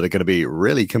geopolitics that are going to be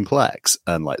really complex.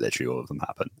 And like literally all of them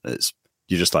happen.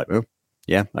 You're just like, oh,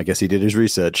 yeah, I guess he did his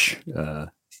research. All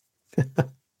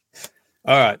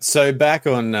right. So back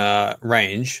on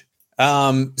Range.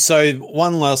 So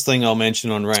one last thing I'll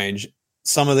mention on Range.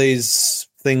 Some of these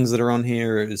things that are on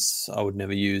here is I would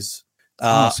never use.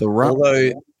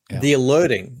 Although the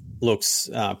alerting looks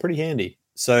pretty handy.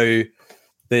 So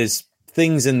there's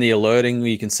things in the alerting where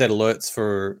you can set alerts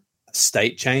for a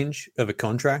state change of a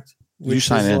contract, which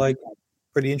is like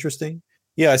pretty interesting.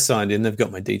 Yeah, I signed in. They've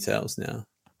got my details now.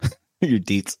 Your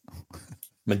deets.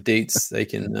 My deets. They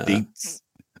can Deets.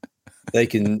 they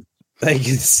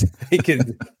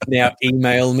can now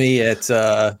email me at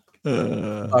fuck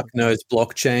knows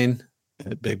blockchain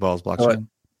Big Balls Blockchain.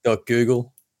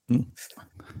 .google.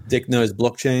 Dick knows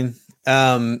blockchain.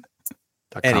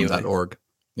 Anyway. .org.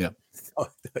 Yeah. Oh,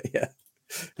 yeah.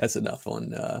 That's enough on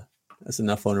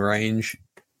Range.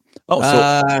 Oh,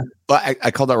 so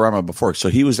I called out Rama before. So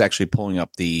he was actually pulling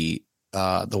up the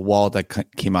wallet that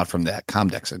came out from that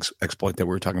Comdex exploit that we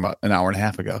were talking about an hour and a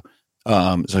half ago.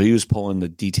 So he was pulling the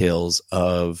details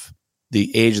of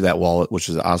the age of that wallet, which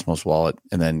was the Osmos wallet,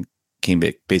 and then came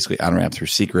basically on ramp through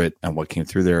secret and what came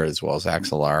through there, as well as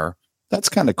Axelar. That's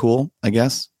kind of cool, I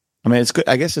guess. I mean, it's good.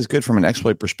 I guess it's good from an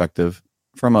exploit perspective.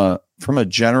 From a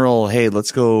general, hey,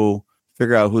 let's go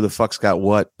figure out who the fuck's got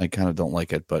what. I kind of don't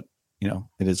like it, but it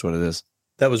is what it is.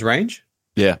 That was range.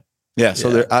 Yeah. So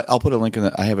there, I'll put a link in.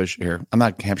 I have a here. I'm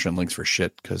not capturing links for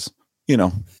shit because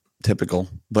typical.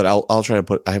 But I'll try to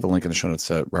put. I have a link in the show notes.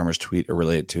 Romer's tweet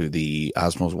related to the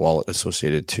Osmos wallet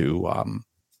associated to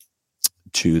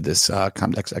this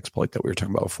Comdex exploit that we were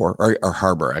talking about before, or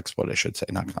Harbor exploit, I should say,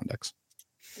 not Comdex.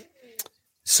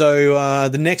 So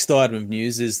the next item of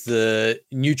news is the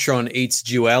Neutron eats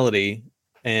duality,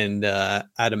 and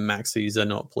Adam Maxey's are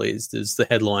not pleased is the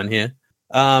headline here.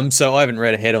 So I haven't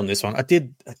read ahead on this one. I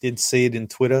did see it in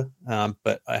Twitter,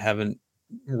 but I haven't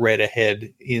read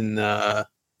ahead in the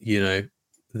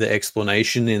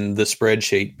explanation in the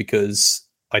spreadsheet because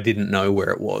I didn't know where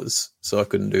it was, so I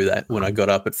couldn't do that when I got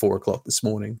up at 4:00 this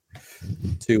morning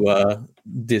to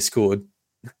Discord,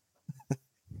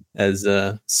 as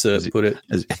Sir put it,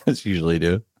 as usually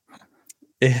do.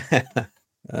 Yeah.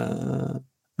 Oh,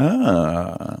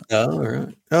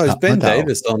 right. Oh, it's Ben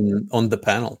Davis on the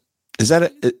panel. Is that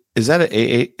a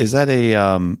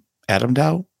Atom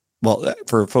DAO? Well,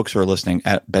 for folks who are listening,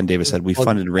 Ben Davis said we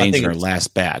funded Range in our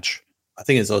last batch. I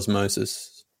think it's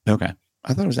Osmosis. Okay,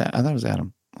 I thought it was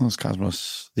Atom. It was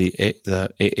Cosmos, the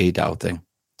AA DAO thing,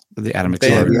 the Atom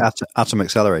Accelerator. The Atom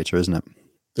Accelerator, isn't it?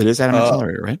 It is Atom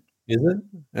Accelerator, right? Is it?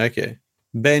 Okay.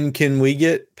 Ben, can we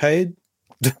get paid?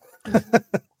 Can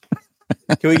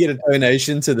we get a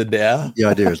donation to the DAO? The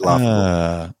idea is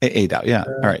laughable. AA DAO, yeah.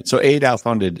 All right. So AA DAO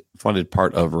funded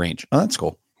part of Range. Oh, that's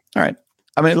cool. All right.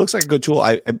 I mean, it looks like a good tool.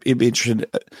 It'd be interesting.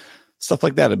 Stuff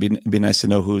like that. It'd be nice to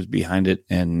know who's behind it,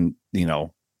 and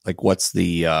like what's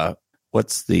the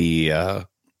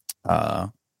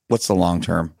long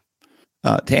term.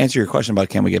 To answer your question about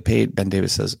can we get paid, Ben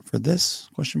Davis says for this ?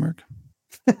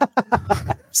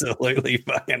 Absolutely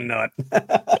fucking not.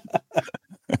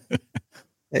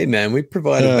 Hey man, we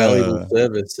provide a valuable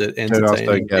service at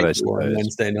entertaining people on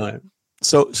Wednesday night.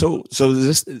 So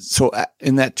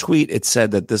in that tweet, it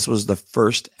said that this was the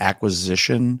first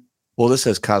acquisition. Well, this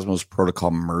says Cosmos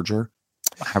Protocol merger.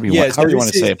 However you want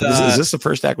to say it. But is this the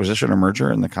first acquisition or merger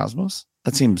in the Cosmos?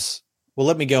 That seems. Well,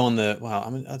 let me go on the. Wow, I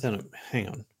mean, I don't know. Hang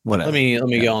on. Whatever. Let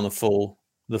me go on the full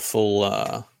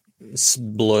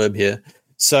blurb here.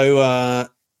 So,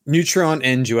 Neutron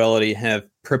and Duality have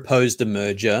proposed a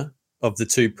merger of the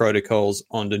two protocols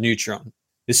onto Neutron.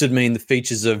 This would mean the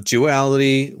features of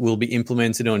Duality will be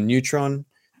implemented on Neutron,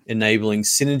 enabling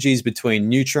synergies between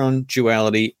Neutron,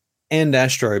 Duality, and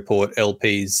Astroport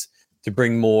LPs to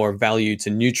bring more value to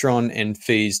Neutron and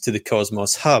fees to the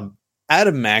Cosmos hub.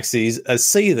 Atom Maxis are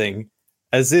seething,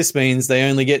 as this means they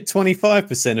only get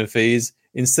 25% of fees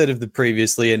instead of the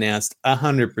previously announced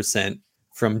 100%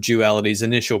 from Duality's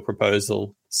initial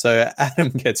proposal. So Atom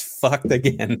gets fucked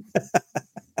again.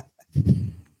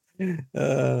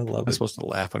 Love I'm supposed to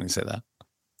laugh when you say that.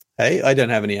 Hey, I don't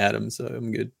have any atoms, so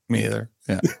I'm good. Me either.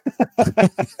 Yeah.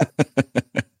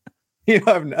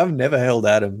 I've never held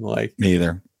Atom. Like me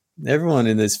either. Everyone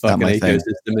in this fucking ecosystem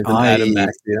is an Atom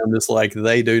Maxi. I'm just like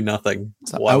they do nothing.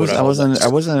 I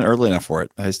wasn't early enough for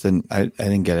it. I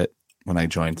didn't get it when I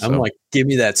joined. So. I'm like, give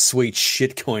me that sweet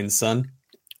shit coin, son.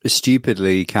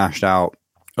 Stupidly cashed out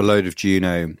a load of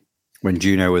Juno when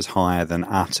Juno was higher than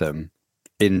Atom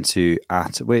into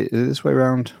Atom. Wait, is it this way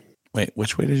around? Wait,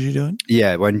 which way did you do it?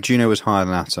 Yeah, when Juno was higher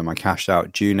than Atom, I cashed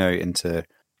out Juno into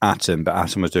Atom, but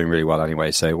Atom was doing really well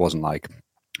anyway, so it wasn't like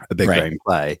a big game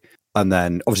play. And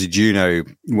then obviously Juno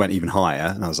went even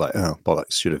higher, and I was like, oh,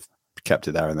 bollocks, should have kept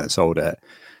it there and then sold it.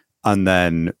 And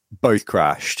then both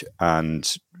crashed,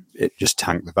 and it just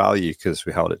tanked the value because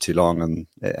we held it too long, and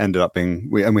it ended up being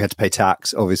we had to pay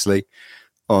tax obviously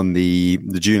on the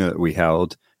Juno that we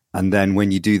held. And then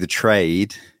when you do the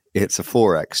trade, it's a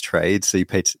Forex trade, so you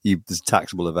pay there's a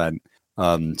taxable event.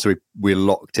 So we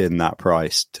locked in that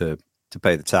price to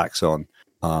pay the tax on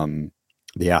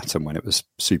the Atom when it was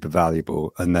super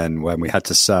valuable, and then when we had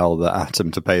to sell the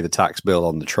Atom to pay the tax bill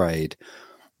on the trade,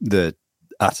 the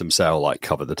Atom sale like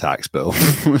covered the tax bill.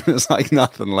 It was like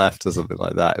nothing left or something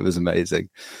like that. It was amazing.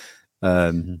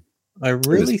 I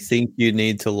really think you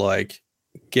need to like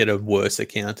get a worse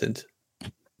accountant.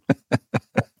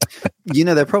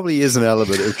 There probably is an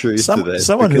element of truth to this.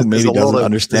 Someone who maybe doesn't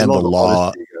understand the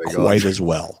law quite as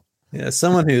well. Yeah,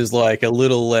 someone who's like a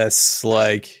little less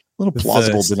like a little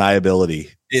plausible deniability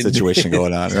situation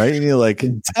going on, right? And you're like,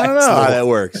 I don't know how that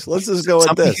works. Let's just go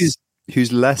with this.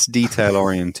 Who's less detail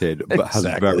oriented but has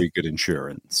very good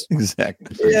insurance.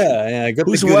 Exactly. Yeah. Got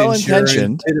who's the good well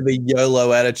intentioned, bit of a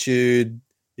YOLO attitude.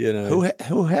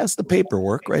 Who has the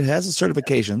paperwork, right? Has the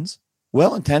certifications.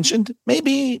 Well intentioned,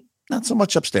 maybe not so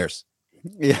much upstairs.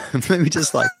 Yeah, maybe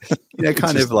just like,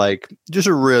 kind of like just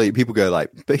people go like,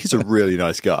 but he's a really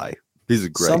nice guy. He's a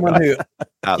great someone guy. who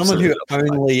Absolutely.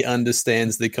 only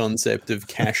understands the concept of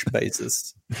cash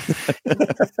basis.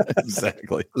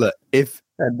 Exactly. Look, if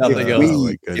Nothing if, else.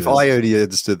 we, if I only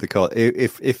understood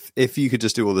if you could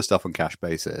just do all this stuff on cash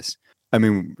basis, I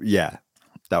mean, yeah,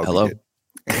 that would be good.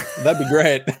 That'd be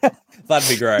great. That'd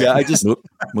be great. Yeah, I just move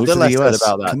the to the less said US.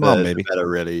 about that. Come the, on, the baby. better,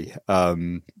 really.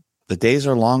 The days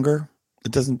are longer.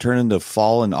 It doesn't turn into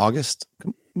fall in August.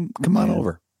 Come on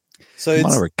over. So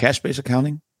Come on over. Cash-based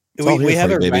accounting. We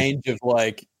have a range of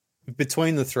like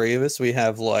between the three of us, we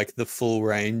have like the full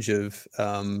range of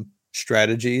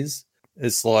strategies.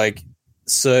 It's like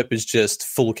SERP is just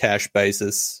full cash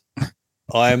basis.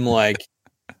 I'm like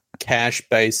cash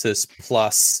basis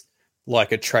plus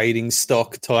like a trading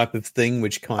stock type of thing,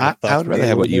 which kind of I would rather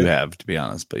have what you bit. have, to be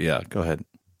honest. But yeah, go ahead.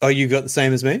 Oh, you got the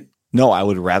same as me? No, I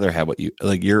would rather have what you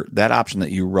like. That option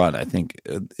that you run, I think,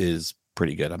 is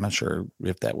pretty good. I'm not sure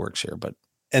if that works here, but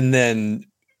and then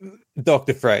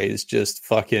Dr. Frey is just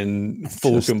fucking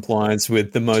full compliance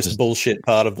with the most bullshit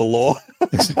part of the law.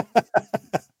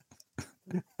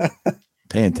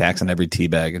 Paying tax on every tea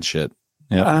bag and shit.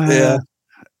 Yeah.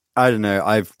 I don't know.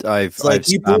 I've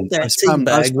you bought that tea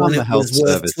bag when it was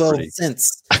worth 12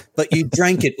 cents, but you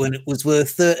drank it when it was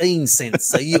worth 13 cents.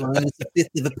 So you own a fifth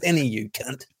of a penny, you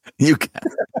cunt. You can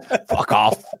fuck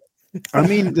off. I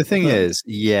mean, the thing is,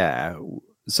 yeah.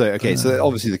 So okay, so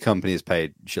obviously the company has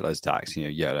paid shitloads of tax,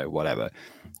 YOLO, whatever.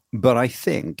 But I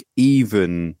think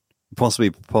even possibly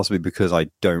because I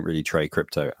don't really trade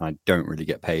crypto and I don't really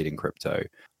get paid in crypto,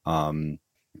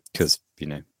 because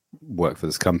work for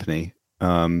this company.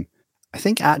 I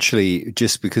think actually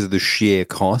just because of the sheer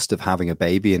cost of having a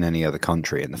baby in any other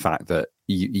country and the fact that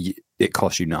it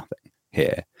costs you nothing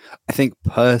here, I think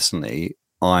personally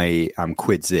I am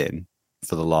quids in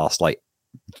for the last like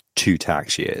 2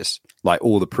 tax years, like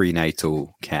all the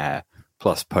prenatal care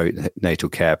plus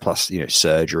postnatal care plus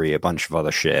surgery, a bunch of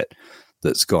other shit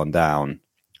that's gone down.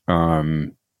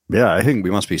 Yeah, I think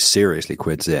we must be seriously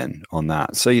quids in on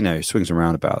that. So swings and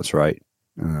roundabouts, right?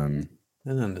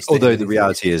 Although the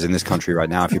reality is in this country right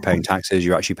now, if you're paying taxes,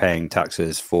 you're actually paying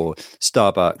taxes for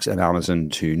Starbucks and Amazon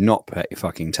to not pay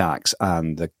fucking tax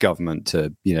and the government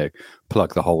to,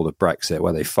 plug the hole of Brexit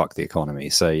where they fuck the economy.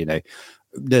 So,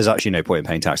 there's actually no point in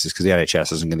paying taxes because the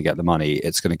NHS isn't going to get the money.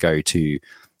 It's going to go to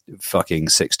fucking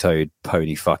 6-toed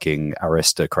pony fucking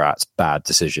aristocrats, bad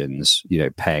decisions,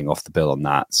 paying off the bill on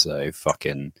that. So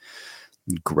fucking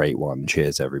great one.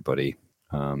 Cheers, everybody.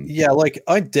 Yeah, like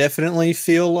I definitely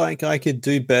feel like I could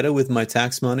do better with my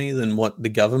tax money than what the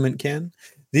government can.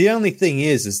 The only thing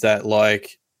is that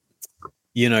like,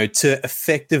 to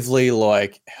effectively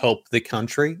like help the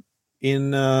country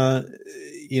in,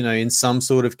 in some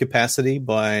sort of capacity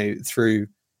through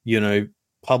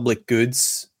public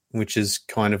goods, which is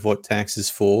kind of what tax is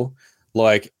for.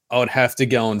 Like I would have to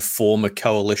go and form a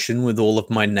coalition with all of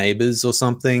my neighbors or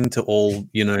something to all,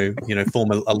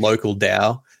 form a local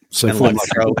DAO. So form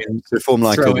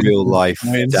like a real life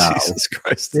DAO, Jesus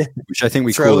Christ. Which I think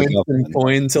we throw call in some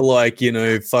coin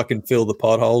to fucking fill the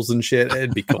potholes and shit.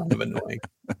 It'd be kind of annoying.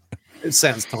 It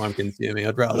sounds time consuming.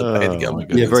 I'd rather pay the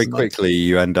government. Yeah, very quickly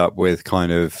you end up with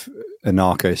kind of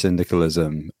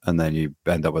anarcho-syndicalism, and then you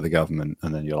end up with the government,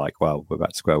 and then you're like, well, we're back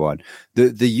to square one.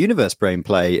 The universe brain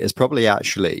play is probably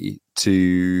actually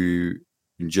to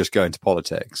just go into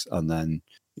politics and then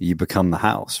you become the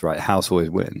house, right? House always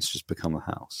wins. Just become a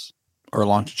house. Or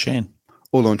launch a chain.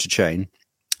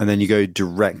 And then you go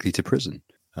directly to prison.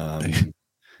 You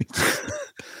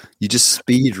just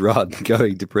speed run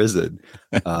going to prison.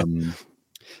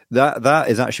 That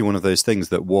is actually one of those things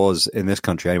that was in this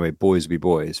country anyway. Boys will be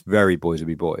boys, very boys will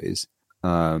be boys.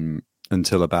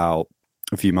 Until about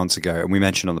a few months ago, and we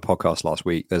mentioned on the podcast last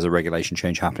week, there's a regulation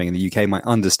change happening in the UK. My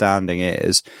understanding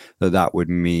is that would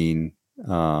mean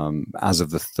as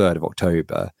of the 3rd of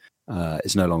October,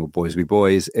 it's no longer boys will be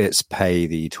boys. It's pay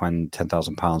the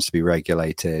 £10,000 to be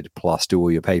regulated plus do all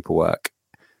your paperwork,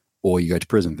 or you go to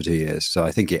prison for 2 years. So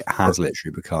I think it has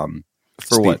literally become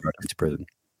for what to prison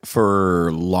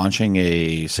for launching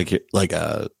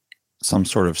some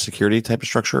sort of security type of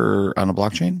structure on a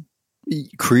blockchain.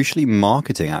 Crucially,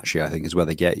 marketing actually I think is where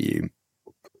they get you.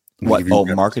 What?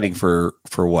 Marketing for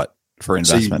what? For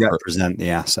investment. So you represent the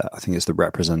asset. I think it's the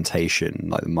representation,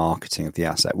 like the marketing of the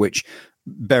asset. Which,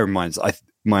 bear in mind,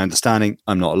 my understanding.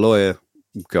 I'm not a lawyer.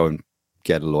 Go and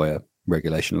get a lawyer.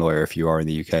 Regulation lawyer if you are in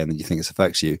the UK and then you think this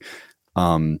affects you.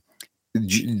 I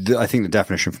think the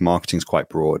definition for marketing is quite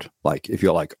broad. Like if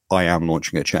you're like, I am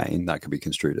launching a chain, that could be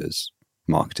construed as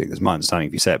marketing. That's my understanding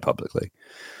if you say it publicly.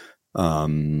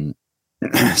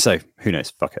 So who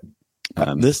knows? Fuck it.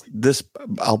 This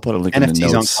I'll put a link in the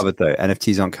NFTs notes. aren't covered though.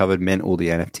 NFTs aren't covered. Mint all the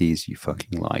NFTs you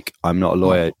fucking like. I'm not a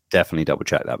lawyer. Definitely double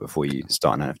check that before you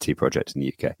start an NFT project in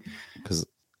the UK. Because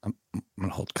I'm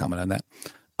gonna hold comment on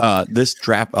that. This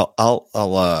draft,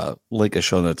 I'll link a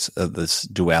show notes of this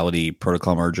duality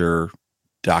protocol merger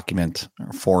document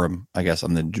or forum, I guess,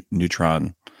 on the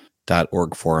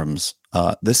neutron.org forums.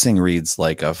 This thing reads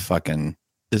like a fucking.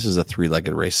 This is a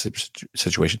three-legged race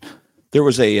situation. There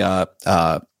was a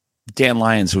Dan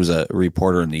Lyons, who was a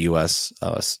reporter in the U.S.,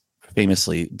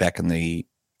 famously back in the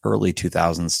early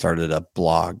 2000s, started a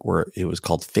blog where it was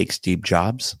called Fake Steve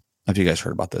Jobs. I don't know if you guys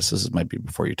heard about this. This might be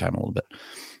before your time a little bit.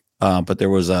 But there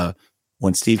was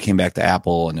when Steve came back to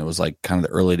Apple, and it was like kind of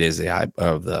the early days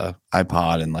of the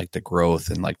iPod and like the growth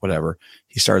and like whatever,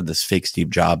 he started this Fake Steve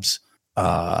Jobs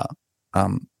blog,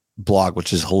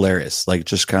 which is hilarious. Like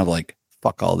just kind of like,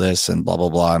 fuck all this and blah, blah,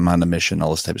 blah. I'm on a mission, all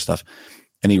this type of stuff.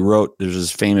 And he wrote, there's this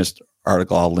famous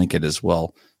article, I'll link it as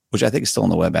well, which I think is still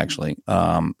on the web actually,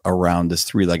 around this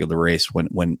three-legged race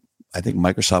when I think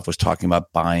Microsoft was talking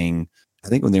about buying,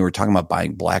 when they were talking about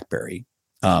buying BlackBerry.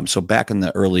 So back in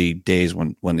the early days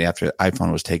when after the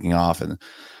iPhone was taking off and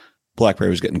BlackBerry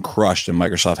was getting crushed and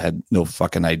Microsoft had no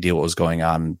fucking idea what was going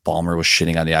on. Ballmer was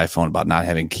shitting on the iPhone about not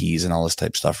having keys and all this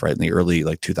type of stuff, right? In the early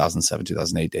like 2007,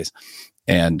 2008 days.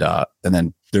 And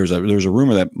then there was a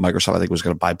rumor that Microsoft, I think, was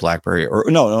going to buy BlackBerry, or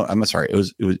no, I'm sorry. It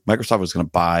was Microsoft was going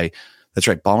to buy. That's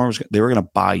right. Ballmer they were going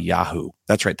to buy Yahoo.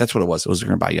 That's right. That's what it was. It was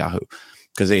going to buy Yahoo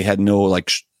because they had no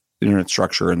like internet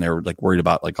structure and they were like worried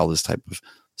about like all this type of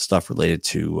stuff related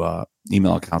to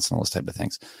email accounts and all this type of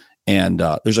things. And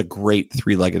there's a great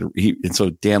three-legged. And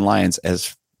so Dan Lyons,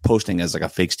 as posting as like a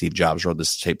fake Steve Jobs, wrote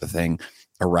this type of thing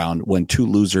around when two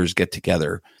losers get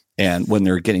together. And when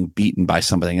they're getting beaten by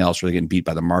something else, or they're getting beat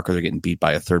by the market, they're getting beat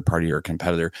by a third party or a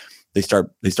competitor, they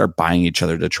start buying each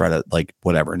other to try to like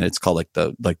whatever. And it's called like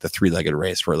the three-legged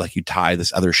race, where like you tie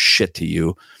this other shit to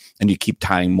you and you keep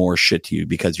tying more shit to you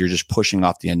because you're just pushing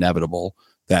off the inevitable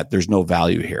that there's no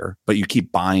value here, but you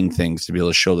keep buying things to be able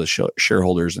to show the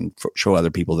shareholders and show other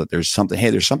people that there's something. Hey,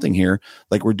 there's something here.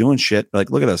 Like we're doing shit.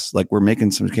 Like, look at us. Like we're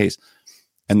making some case.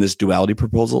 And this duality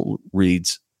proposal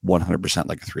reads 100%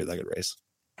 like a three-legged race.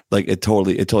 Like it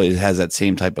totally has that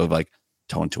same type of like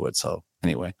tone to it. So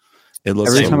anyway, it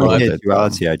looks every like time I hear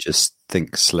duality, I just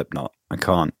think Slipknot. I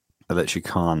literally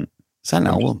can't. Is that an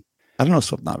album? I don't know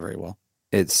Slipknot very well.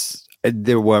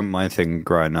 They weren't my thing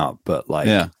growing up, but like,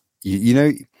 yeah,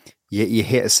 you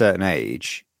hit a certain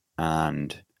age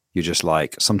and you're just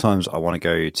like, sometimes I want to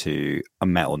go to a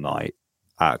metal night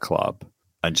at a club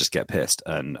and just get pissed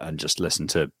and just listen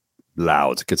to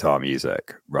loud guitar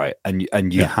music, right?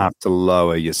 And you have to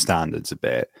lower your standards a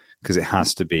bit because it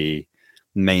has to be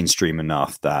mainstream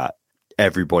enough that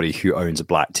everybody who owns a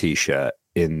black t-shirt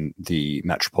in the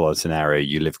metropolitan area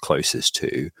you live closest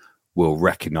to will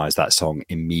recognize that song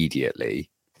immediately.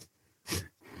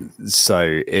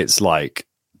 So it's like,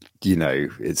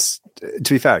 it's,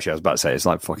 to be fair, actually, I was about to say it's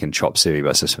like fucking Chop Suey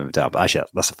by System of a Down, but actually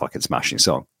that's a fucking smashing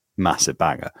song, massive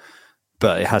banger.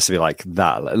 But it has to be like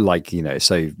that, like,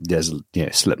 so there's,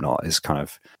 Slipknot is kind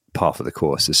of par for the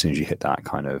course. As soon as you hit that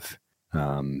kind of,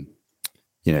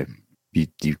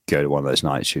 you go to one of those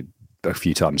nights a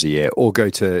few times a year, or go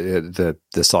to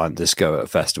the silent disco at a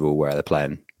festival where they're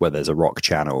playing, where there's a rock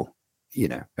channel,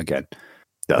 again,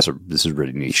 this is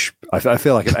really niche. I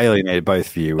feel like I've alienated both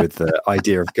of you with the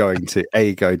idea of going to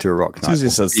a rock night. As soon as you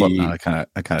said Slipknot, I kind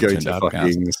of go to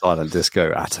fucking silent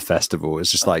disco at a festival. It's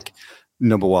just like,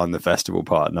 number one, the festival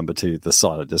part. Number two, the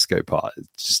silent disco part.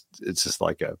 It's just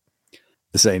like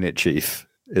this ain't it, Chief,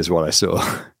 is what I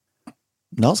saw.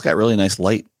 Nell's got really nice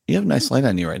light. You have a nice light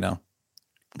on you right now.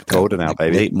 Golden hour,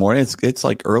 baby. Late morning. It's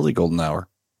like early golden hour.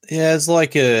 Yeah, it's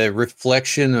like a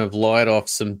reflection of light off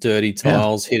some dirty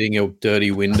tiles hitting a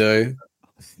dirty window,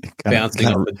 bouncing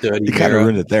off a dirty mirror. You kind of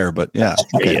ruined it there, but yeah.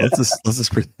 Okay, Yeah. let's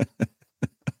just.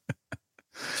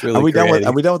 Really are we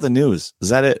done with the news? Is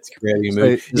that it?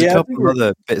 There's a couple of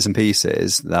other bits and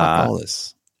pieces that fuck all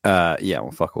this.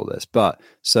 Fuck all this. But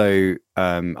so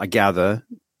I gather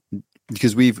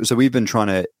because we've been trying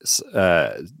to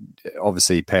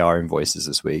obviously pay our invoices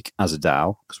this week as a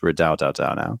DAO because we're a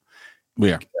DAO now.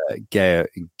 We are GON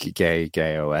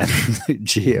DAO.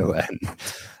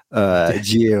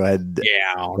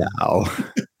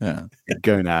 Yeah.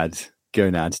 Gonad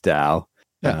DAO.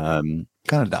 Yeah.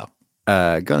 Kind of DAO.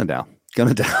 Gonna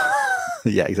DAO.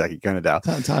 Yeah, exactly. Gonna DAO.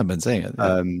 That's how I've been saying it.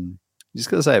 Just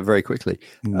gonna say it very quickly.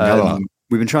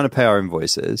 we've been trying to pay our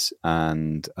invoices,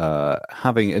 and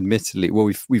having admittedly,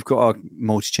 well, we've got our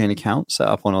multi-chain account set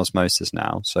up on Osmosis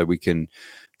now, so we can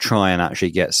try and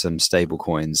actually get some stable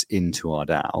coins into our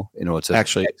DAO in order to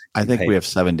actually. I think we have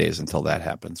 7 days until that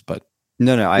happens. But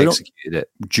no, I executed it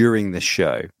during this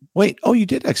show. Wait, oh, you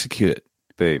did execute it.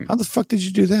 Boom. How the fuck did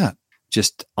you do that?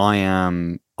 Just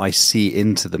I see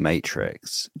into the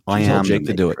matrix. I am Jake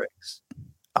to do it.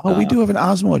 Oh, we do have an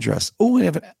Osmo address. Oh, we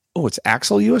have it's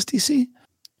Axel USDC.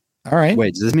 All right.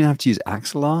 Wait, does this mean I have to use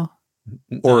Axelar?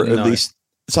 Or at least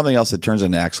something else that turns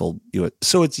into Axel.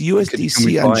 So it's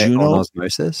USDC on Juno. On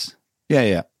Osmosis?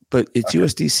 Yeah. But it's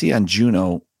USDC on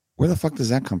Juno. Where the fuck does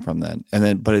that come from then?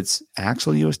 But it's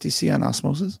Axel USDC on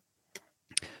Osmosis?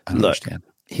 I don't understand.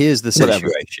 Here's the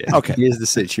situation. Okay. Here's the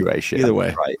situation. Either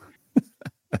way. Right.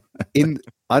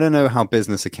 I don't know how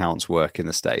business accounts work in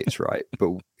the States, right?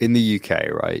 But in the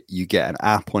UK, right, you get an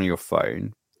app on your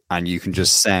phone and you can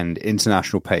just send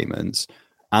international payments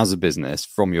as a business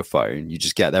from your phone. You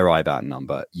just get their IBAN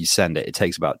number, you send it. It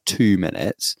takes about 2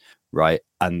 minutes, right?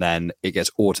 And then it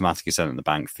gets automatically sent in the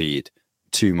bank feed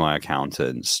to my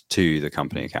accountants, to the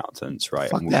company accountants, right?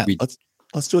 Fuck that.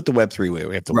 Let's do it the Web3 way.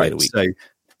 We have to wait a week.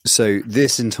 So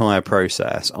this entire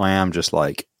process, I am just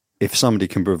like, if somebody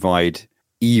can provide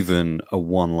even a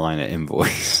one-liner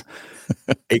invoice,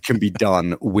 it can be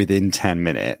done within 10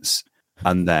 minutes.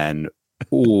 And then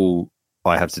all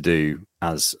I have to do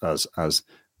as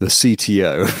the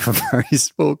CTO of a very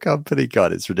small company,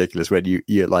 God, it's ridiculous when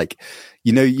you're like,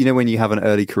 you know, when you have an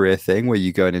early career thing where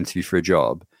you go and interview for a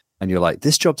job and you're like,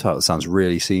 this job title sounds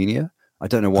really senior. I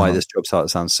don't know why this job title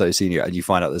sounds so senior. And you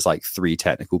find out there's like 3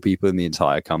 technical people in the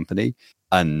entire company,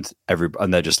 and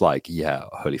they're just like, yeah,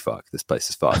 holy fuck, this place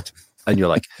is fucked. And you're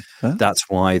like, that's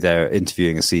why they're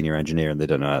interviewing a senior engineer and they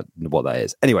don't know what that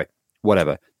is. Anyway,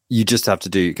 whatever. You just have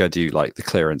to go do like the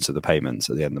clearance of the payments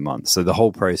at the end of the month. So the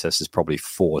whole process is probably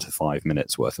 4 to 5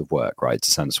 minutes worth of work, right,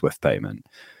 to send a Swift payment.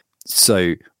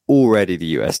 So already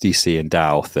the USDC and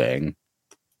DAO thing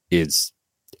is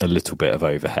a little bit of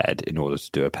overhead in order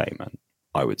to do a payment,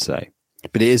 I would say.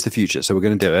 But it is the future. So we're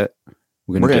going to do it.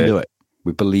 We're going to do it.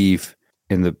 We believe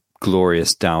in the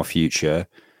glorious DAO future.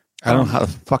 I don't know how the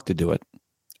fuck to do it.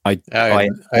 I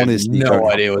honestly have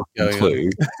no idea what's going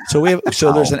on. So we have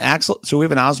there's an Axel. So we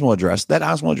have an Osmo address. That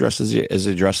Osmo address is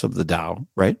the address of the DAO,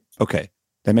 right? Okay,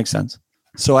 that makes sense.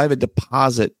 So I have a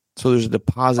deposit. So there's a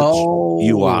deposit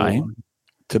UI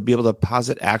to be able to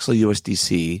deposit Axel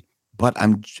USDC. But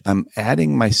I'm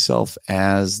adding myself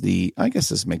as the. I guess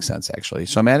this makes sense actually.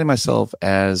 So I'm adding myself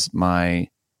as my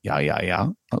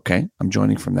Okay, I'm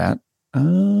joining from that.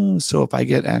 So if I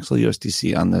get Axel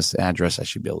USDC on this address, I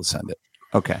should be able to send it.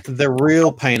 Okay. The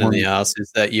real pain in the ass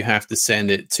is that you have to send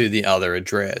it to the other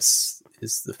address.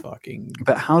 Is the fucking.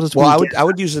 But how does? Well, I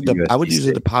would use a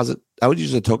deposit. I would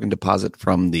use a token deposit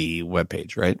from the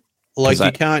webpage, right? Like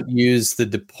you can't use the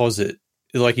deposit.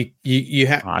 Like you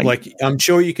have. Like I'm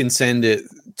sure you can send it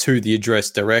to the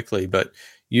address directly, but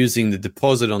using the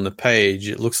deposit on the page,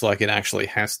 it looks like it actually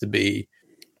has to be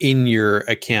in your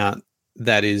account.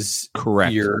 That is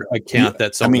correct. Your account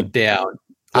that's on the DAO.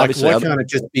 Like, why can't it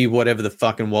just be whatever the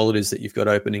fucking wallet is that you've got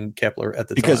open in Kepler at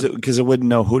the time? Because it wouldn't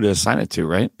know who to assign it to,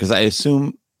 right? Because I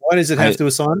assume. Why does it have to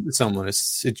assign it to someone?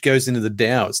 It goes into the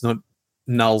DAO. It's not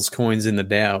Null's coins in the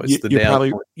DAO. It's the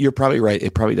DAO. You're probably right.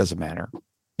 It probably doesn't matter.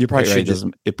 You're probably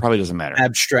right. It probably doesn't matter.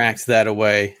 Abstract that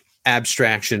away.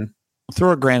 Abstraction.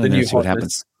 Throw $1,000 in there and see what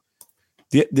happens.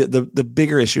 The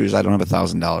bigger issue is I don't have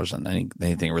 $1,000 on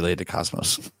anything related to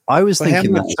Cosmos. I was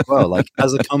thinking that as well. Like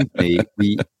as a company,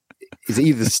 it's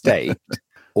either staked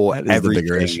or everything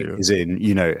is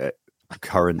in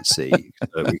currency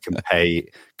so we can pay,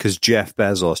 because Jeff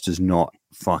Bezos does not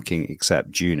fucking accept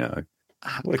Juno.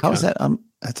 How is that?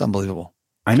 That's unbelievable.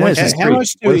 I know. How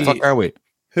much where the fuck are we?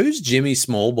 Who's Jimmy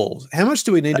Smallballs? How much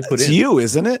do we need to put in? It's you,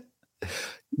 isn't it?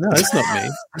 No, it's not me.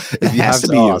 If you have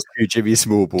to ask who Jimmy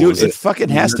Smallballs, dude, it fucking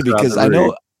has to be, because I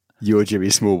know you're Jimmy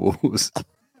Smallballs.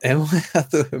 I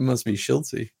thought it must be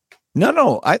Schultzy.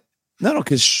 No,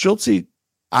 because Schultzy,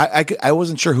 I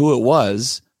wasn't sure who it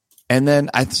was, and then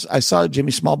I saw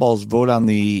Jimmy Smallballs vote on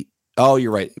the. Oh,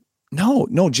 you're right. No,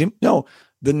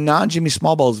 the non-Jimmy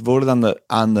Smallballs voted on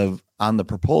the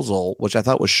proposal, which I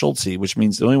thought was Schultzy, which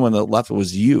means the only one that left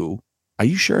was you. Are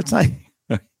you sure it's not?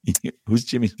 Who's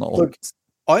Jimmy Smallballs? Look,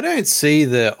 I don't see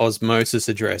the Osmosis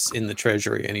address in the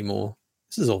treasury anymore.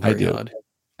 This is all very hard.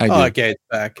 Okay, it's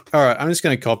back. All right, I'm just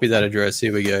going to copy that address.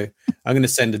 Here we go. I'm going to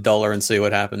send $1 and see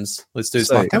what happens. Let's do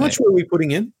this. How much were we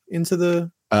putting into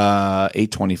the?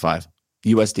 825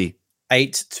 USD.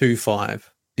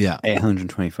 825. Yeah,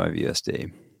 825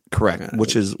 USD. Correct. Okay.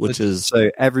 Which is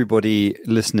So everybody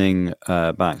listening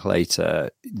back later,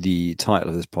 the title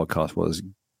of this podcast was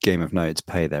Game of Nodes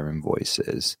Pay Their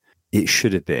Invoices. It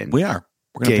should have been we're going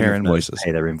to pay our invoices,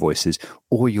 pay their invoices,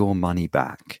 or your money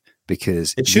back,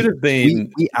 because It should have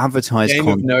been we advertise Game of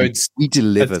content, Nodes we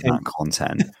deliver that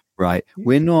content, right?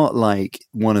 We're not like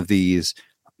one of these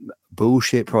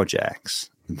bullshit projects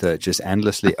that just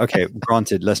endlessly. Okay,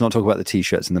 granted, let's not talk about the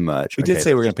t-shirts and the merch. We did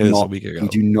say we're going to pay this a week ago. We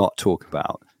do not talk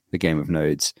about the Game of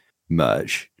Nodes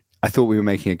merch. I thought we were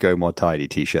making a Go Mod Tidy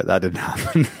t-shirt. That didn't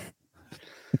happen.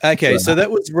 Okay, so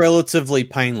that was relatively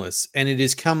painless, and it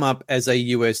has come up as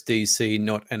a USDC,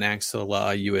 not an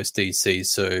Axelar USDC.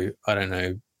 So I don't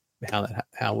know how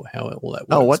all that works.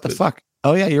 Oh, what the fuck?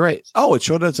 Oh, yeah, you're right. Oh, it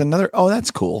showed us another. Oh,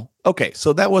 that's cool. Okay,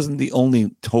 so that wasn't the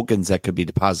only tokens that could be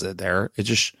deposited there. It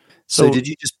just so did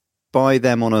you just buy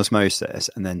them on Osmosis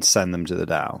and then send them to the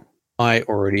DAO? I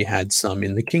already had some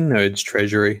in the King Nodes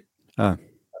treasury.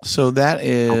 So that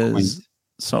is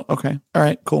so okay. All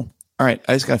right, cool. All right,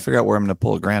 I just got to figure out where I'm going to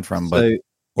pull a grant from. But so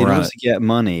in order to get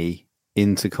money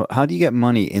into, how do you get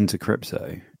money into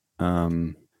crypto?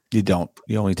 You don't.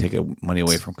 You only take money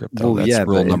away from crypto. Well, that's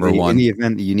rule number one. In the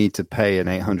event that you need to pay an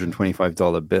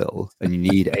 $825 bill and you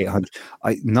need 800,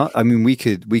 we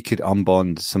could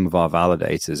unbond some of our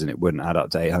validators and it wouldn't add up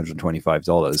to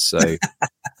 $825. So,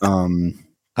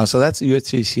 so that's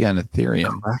USDC on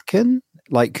Ethereum. Kraken?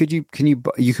 Like, you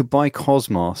could buy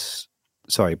Cosmos.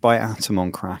 Sorry, buy Atom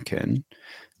on Kraken,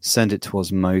 send it to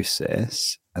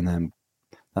Osmosis, and then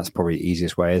that's probably the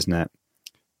easiest way, isn't it?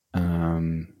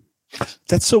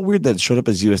 That's so weird that it showed up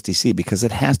as USDC because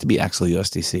it has to be actually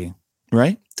USDC,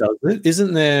 right? Does it?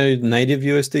 Isn't there native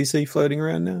USDC floating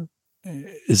around now?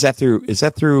 Is that through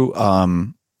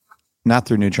not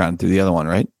through Neutron, through the other one,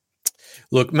 right?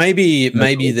 Look, maybe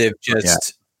they've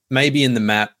just maybe in the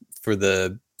map for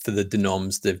the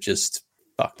denoms they've just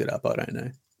fucked it up. I don't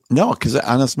know. No, because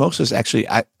on Osmosis, actually,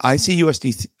 I see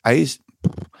USDC.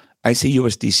 I see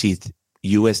USDC /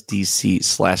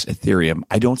 Ethereum.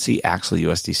 I don't see actually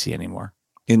USDC anymore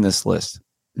in this list,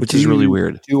 which is really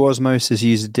weird. Do Osmosis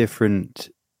use a different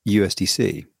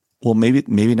USDC? Well, maybe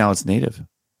now it's native.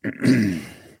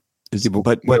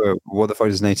 But wait, what the fuck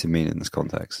does native mean in this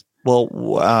context?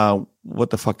 Well, what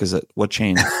the fuck is it? What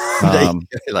chain?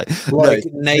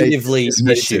 Natively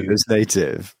issued. It's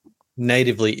native.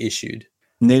 Natively issued.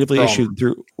 Natively issued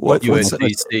through what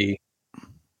USDC?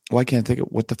 Well, I can't think of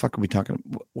what the fuck are we talking?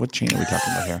 What chain are we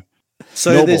talking about here?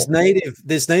 So Noble. there's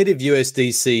native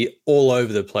USDC all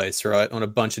over the place, right? On a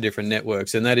bunch of different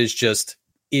networks, and that is just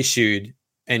issued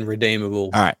and redeemable.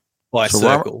 All right, by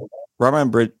Circle.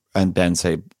 Robert and Ben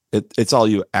say it's all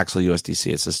actually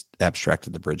USDC. It's just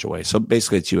abstracted the bridge away. So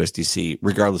basically, it's USDC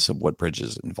regardless of what bridge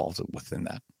is involved within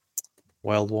that.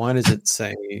 Well, why does it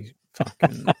say?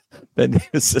 Fucking Ben,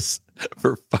 this is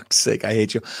for fuck's sake. I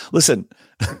hate you. Listen.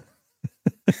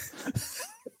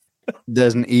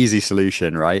 There's an easy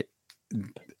solution, right?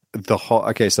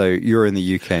 Okay, so you're in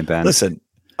the UK, Ben. Listen,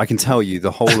 I can tell you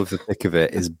the whole of the thick of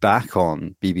it is back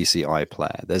on BBC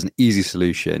iPlayer. There's an easy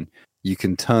solution. You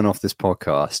can turn off this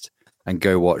podcast and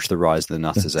go watch the Rise of the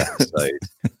Nutters episode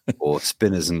or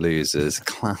Spinners and Losers.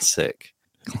 Classic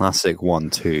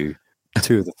 1-2.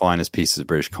 Two of the finest pieces of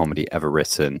British comedy ever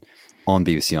written on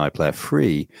BBC iPlayer,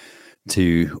 free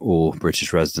to all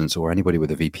British residents or anybody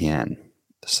with a VPN.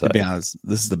 So, to be honest,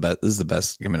 this is the best. This is the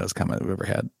best Game of Nodes comment we've ever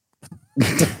had.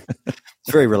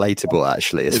 It's very relatable,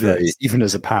 actually. It's very, even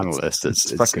as a panelist, it's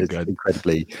fucking good.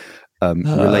 Incredibly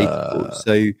relatable.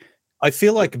 So I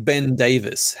feel like Ben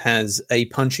Davis has a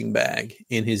punching bag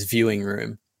in his viewing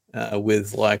room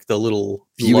with like the little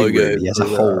logo. Room. He has a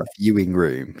whole viewing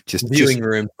room,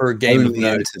 room for a Game of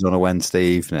Nodes on a Wednesday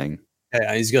evening.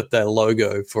 Yeah, he's got that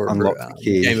logo for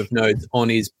Game of Nodes on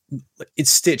his.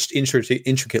 It's stitched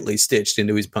intricately stitched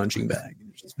into his punching bag.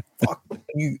 Just, fuck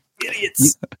you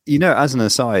idiots! As an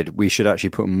aside, we should actually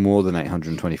put more than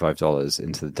 $825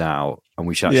 into the DAO, and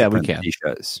we should actually print the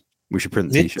t-shirts. We should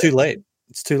print the t-shirts. It's too late.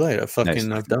 It's too late. I've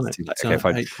done it. Okay,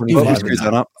 fine.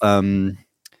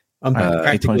 I'm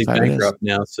practically bankrupt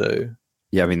now, so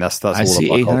yeah. I mean, that's I see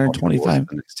 $825 for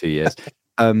the next 2 years.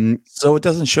 So it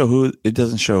doesn't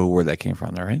show where that came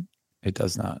from, though, right? It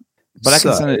does not. But I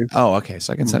can send it. Oh, okay.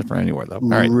 So I can send it from anywhere, though. All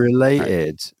right.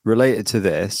 Related to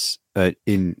this,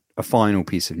 in a final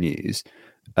piece of news,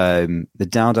 the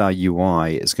DAO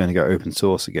UI is going to go open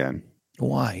source again.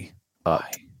 Why?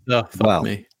 Fuck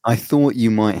me. I thought you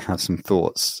might have some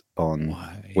thoughts on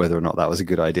whether or not that was a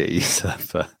good idea.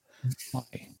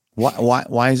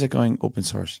 Why is it going open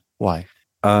source? Why?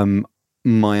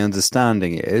 My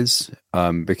understanding is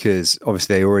because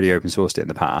obviously they already open sourced it in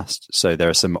the past, so there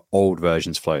are some old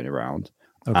versions floating around,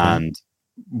 and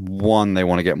one, they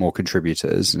want to get more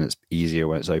contributors, and it's easier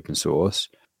when it's open source,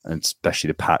 and especially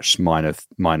to patch minor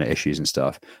issues and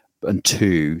stuff. And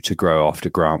two, to grow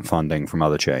after grant funding from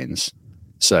other chains.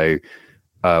 So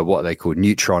what they call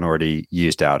Neutron already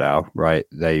used DAO, right?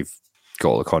 They've got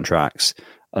all the contracts.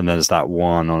 And there's that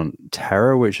one on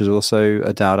Terra, which is also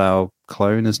a DAO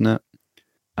clone, isn't it?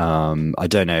 I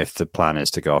don't know if the plan is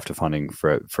to go after funding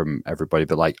from everybody,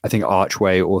 but like I think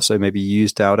Archway also maybe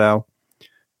use DAO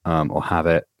or have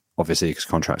it, obviously because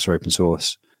contracts are open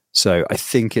source. So I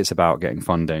think it's about getting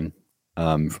funding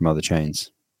from other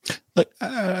chains. Look,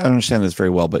 I understand this very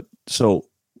well, but so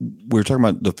we're talking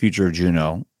about the future of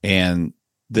Juno and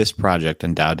this project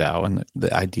and DAO and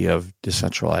the idea of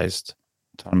decentralized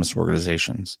autonomous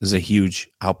organizations is a huge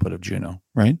output of Juno,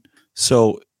 right?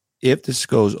 So if this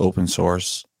goes open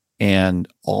source and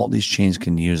all these chains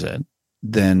can use it,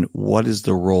 then what is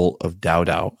the role of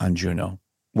DAO on Juno?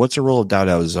 What's the role of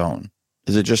DAO Zone?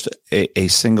 Is it just a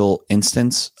single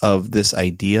instance of this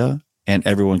idea and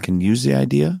everyone can use the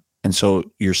idea? And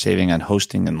so you're saving on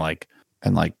hosting and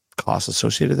costs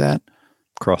associated with that.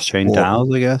 Cross-chain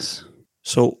DAOs, I guess.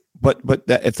 So, but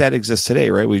if that exists today,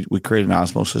 right? We create an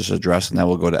osmosis address, and that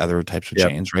will go to other types of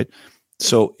chains, right?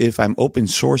 So if I'm open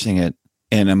sourcing it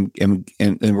and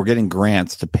we're getting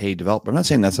grants to pay developers, I'm not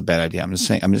saying that's a bad idea. I'm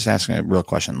just asking a real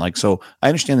question. Like, so I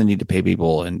understand the need to pay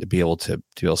people and to be able to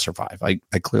survive. I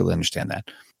clearly understand that.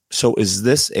 So is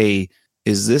this a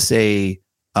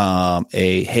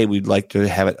hey, we'd like to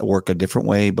have it work a different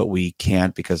way, but we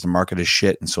can't because the market is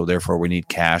shit, and so therefore we need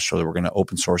cash, so that we're going to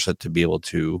open source it to be able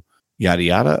to yada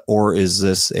yada? Or is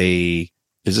this a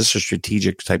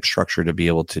strategic type structure to be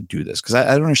able to do this? Because I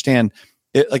don't understand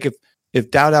it. Like if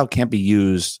DAO can't be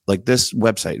used, like this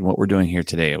website and what we're doing here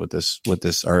today with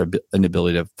this our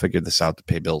inability to figure this out to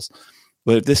pay bills,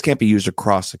 but if this can't be used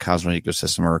across the Cosmos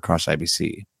ecosystem or across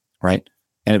IBC, right?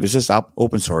 And if it's just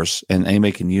open source and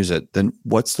anybody can use it, then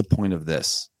what's the point of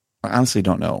this? I honestly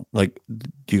don't know. Like,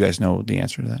 do you guys know the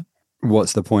answer to that?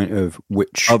 What's the point of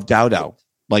which of DAO?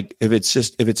 Like, if it's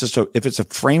a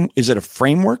frame, is it a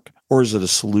framework or is it a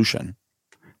solution?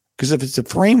 Because if it's a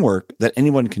framework that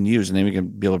anyone can use and anyone can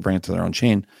be able to bring it to their own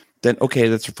chain, then okay,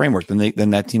 that's a framework. Then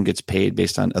that team gets paid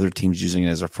based on other teams using it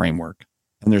as a framework,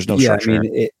 and there's no structure. I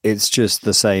mean, it's just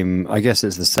the same. I guess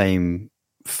it's the same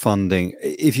funding.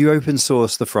 If you open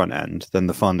source the front end, then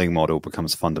the funding model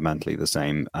becomes fundamentally the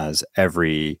same as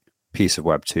every piece of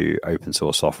Web2 open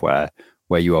source software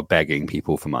where you are begging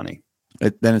people for money.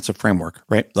 Then it's a framework,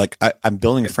 right? Like I'm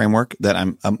building a framework that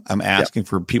I'm asking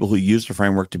for people who use the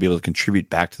framework to be able to contribute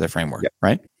back to the framework,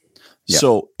 right?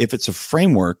 So if it's a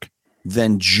framework,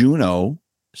 then Juno's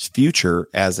future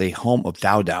as a home of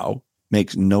DAO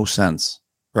makes no sense,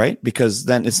 right? Because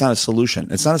then it's not a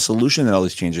solution. It's not a solution that all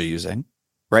these chains are using.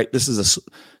 Right. This is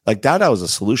like DAO is a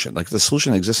solution. Like the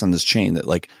solution that exists on this chain that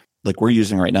like we're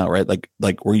using right now. Right.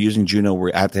 Like we're using Juno.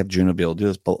 We have to have Juno be able to do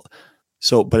this. But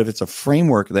if it's a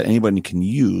framework that anybody can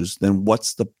use, then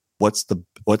what's the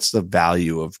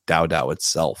value of DAO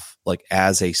itself? Like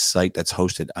as a site that's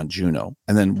hosted on Juno,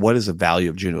 and then what is the value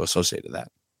of Juno associated to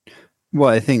that? Well,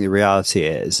 I think the reality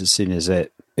is, as soon as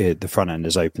the front end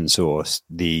is open source,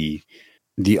 the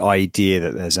idea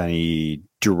that there's any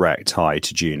direct tie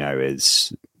to Juno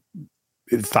is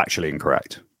factually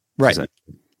incorrect, right?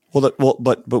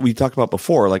 But we talked about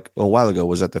before, like a while ago,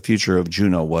 was that the future of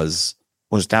Juno was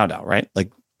DAO, right?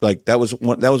 Like that was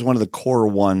one of the core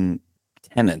one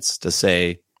tenets to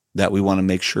say that we want to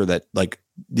make sure that like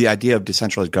the idea of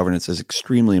decentralized governance is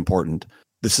extremely important.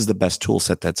 This is the best tool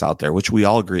set that's out there, which we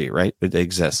all agree, right? It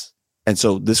exists, and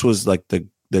so this was like the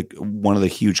one of the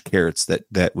huge carrots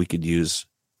that we could use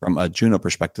from a Juno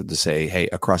perspective to say, hey,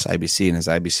 across IBC, and as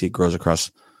IBC grows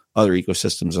across other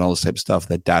ecosystems and all this type of stuff,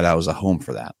 that DAO is a home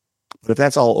for that. But if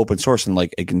that's all open source and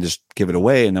like it can just give it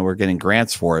away and then we're getting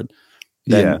grants for it,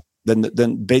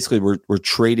 then basically we're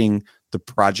trading the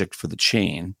project for the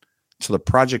chain. So the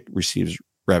project receives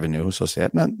revenue. So say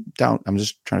not down. I'm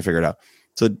just trying to figure it out.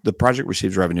 So the project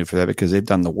receives revenue for that because they've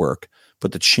done the work,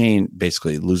 but the chain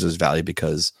basically loses value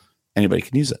because anybody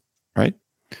can use it, right?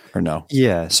 Or no?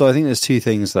 Yeah. So I think there's two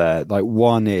things there. Like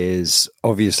one is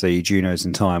obviously Juno's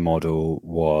entire model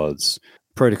was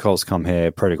protocols come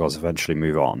here, protocols eventually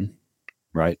move on,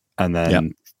 right? And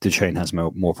then the chain has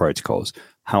more protocols.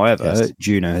 However,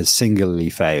 Juno has singularly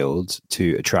failed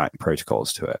to attract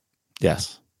protocols to it.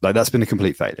 Yes. Like that's been a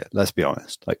complete failure. Let's be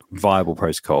honest. Like viable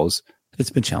protocols. It's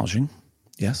been challenging.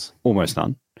 Yes. Almost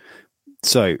none.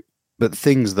 So but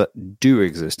things that do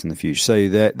exist in the future. So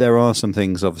there are some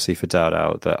things, obviously, for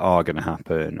DAO that are going to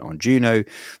happen on Juno.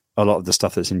 A lot of the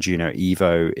stuff that's in Juno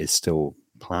Evo is still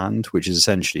planned, which is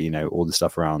essentially, all the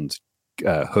stuff around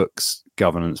hooks,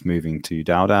 governance, moving to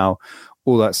DAO,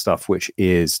 all that stuff, which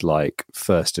is like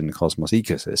first in the Cosmos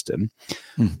ecosystem.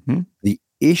 Mm-hmm. The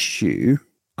issue,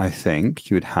 I think,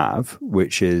 you would have,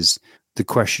 which is the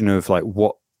question of like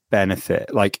what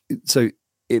benefit, so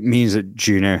it means that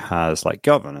Juno has like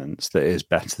governance that is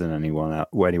better than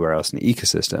anywhere else in the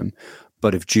ecosystem.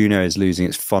 But if Juno is losing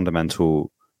its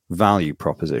fundamental value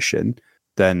proposition,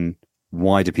 then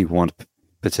why do people want to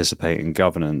participate in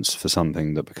governance for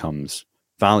something that becomes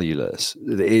valueless?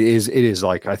 It is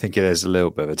like, I think it is a little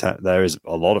bit of there is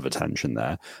a lot of attention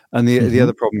there. And the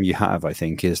other problem you have, I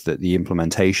think, is that the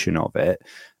implementation of it,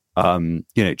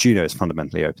 Juno is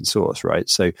fundamentally open source, right?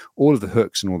 So all of the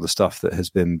hooks and all the stuff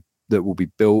that will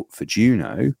be built for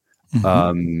Juno,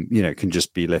 can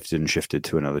just be lifted and shifted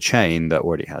to another chain that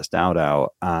already has DAO,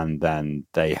 and then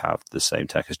they have the same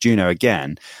tech as Juno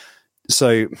again.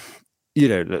 So,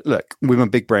 look, with my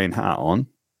big brain hat on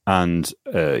and,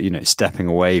 stepping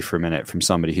away for a minute from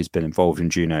somebody who's been involved in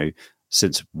Juno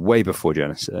since way before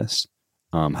Genesis,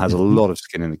 has a lot of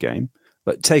skin in the game,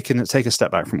 but take a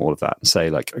step back from all of that and say,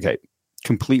 like, okay,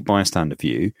 complete bystander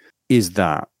view, is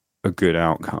that a good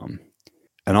outcome?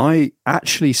 And I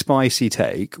actually, spicy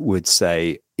take, would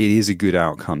say it is a good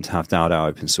outcome to have DAO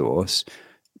open source,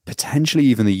 potentially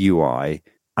even the UI,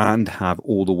 and have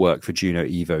all the work for Juno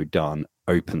Evo done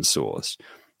open source.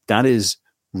 That is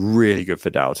really good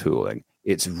for DAO tooling.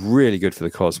 It's really good for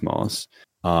the Cosmos.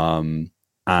 And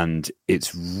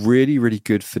it's really, really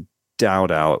good for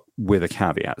DAO with a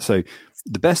caveat. So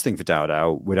the best thing for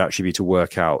DAO would actually be to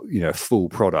work out, a full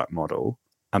product model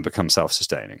and become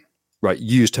self-sustaining. Right,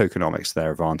 use tokenomics to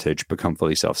their advantage, become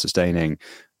fully self-sustaining.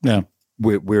 Yeah,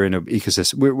 we're in an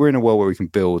ecosystem. We're in a world where we can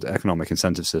build economic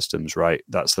incentive systems. Right,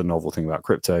 that's the novel thing about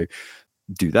crypto.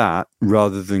 Do that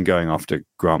rather than going after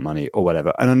grant money or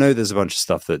whatever. And I know there's a bunch of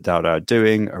stuff that DAO are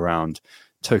doing around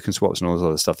token swaps and all this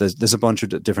other stuff. There's a bunch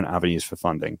of different avenues for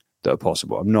funding that are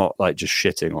possible. I'm not like just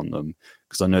shitting on them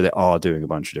because I know they are doing a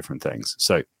bunch of different things.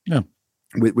 So yeah,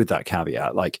 with that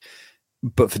caveat, like.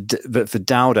 But for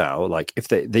DAO, like if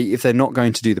they're not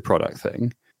going to do the product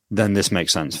thing, then this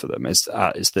makes sense for them. It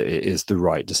is the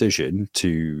right decision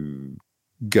to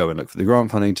go and look for the grant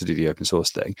funding to do the open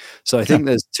source thing. So I think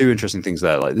there's two interesting things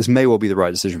there. Like this may well be the right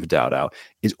decision for DAO.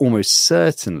 It's almost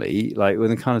certainly, like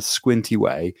in a kind of squinty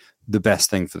way, the best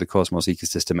thing for the Cosmos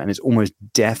ecosystem, and it's almost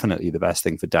definitely the best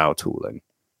thing for DAO tooling,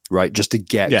 right? Just to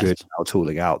get good DAO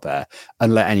tooling out there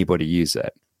and let anybody use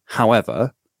it.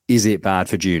 However, is it bad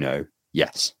for Juno?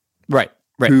 Yes. Right.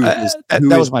 That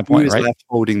was my point. Who is left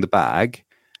holding the bag?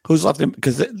 Who's left?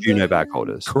 Because Juno bag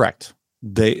holders. Correct.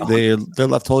 They're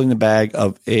left holding the bag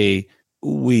of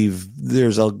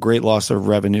there's a great loss of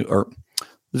revenue, or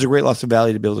there's a great loss of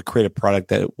value to be able to create a product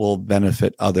that will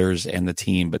benefit others and the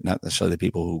team, but not necessarily the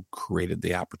people who created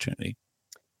the opportunity.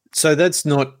 So that's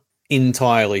not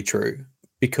entirely true,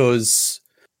 because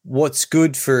what's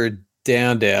good for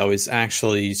DAO is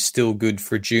actually still good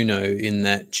for Juno, in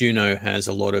that Juno has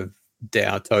a lot of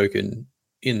DAO token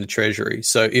in the treasury.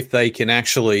 So if they can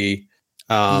actually...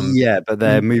 but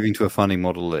they're moving to a funding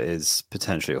model that is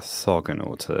potentially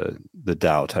orthogonal to the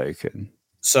DAO token.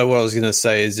 So what I was going to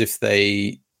say is if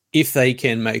they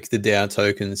can make the DAO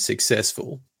token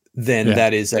successful, then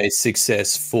that is a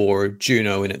success for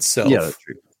Juno in itself. Yeah, that's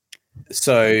true.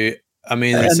 So, I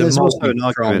mean, it's a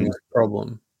multi-pronged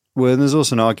problem. Well, there's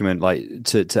also an argument, like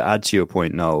to add to your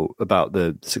point, Noel, about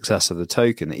the success of the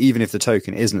token. Even if the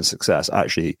token isn't a success,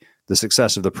 actually, the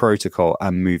success of the protocol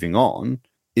and moving on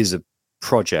is a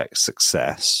project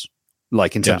success,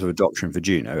 like in terms of adoption for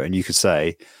Juno. And you could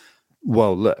say,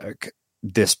 well, look,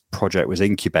 this project was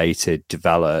incubated,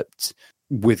 developed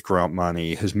with grant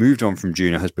money, has moved on from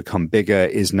Juno, has become bigger,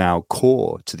 is now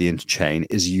core to the interchain,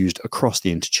 is used across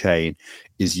the interchain,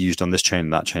 is used on this chain,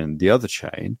 that chain, and the other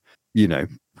chain,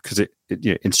 because it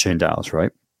interchain DAOs,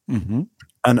 right? Mm-hmm.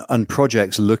 And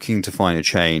projects looking to find a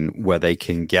chain where they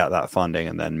can get that funding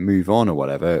and then move on or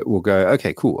whatever will go,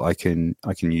 okay, cool, I can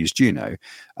use Juno.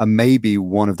 And maybe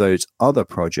one of those other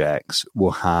projects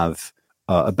will have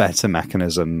a better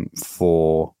mechanism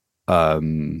for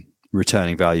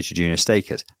returning value to Juno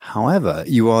stakers. However,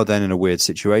 you are then in a weird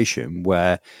situation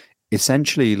where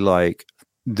essentially like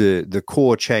the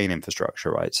core chain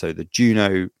infrastructure, right? So the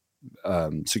Juno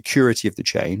security of the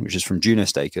chain, which is from Juno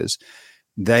stakers,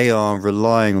 they are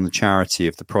relying on the charity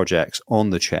of the projects on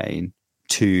the chain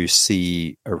to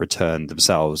see a return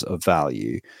themselves of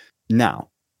value. Now,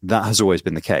 that has always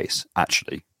been the case,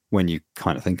 actually. when you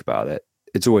kind of think about it,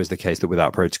 it's always the case that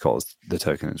without protocols, the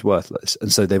token is worthless.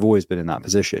 And so they've always been in that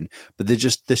position. But this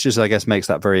just, I guess, makes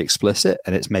that very explicit,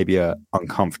 and it's maybe a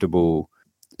uncomfortable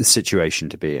situation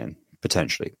to be in,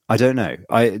 potentially. I don't know.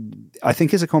 I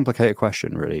think it's a complicated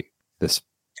question, really. This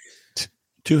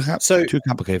too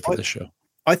complicated for this show.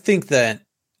 I think that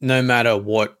no matter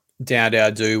what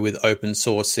DAO do with open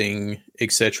sourcing,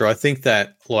 etc., I think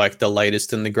that like the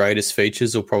latest and the greatest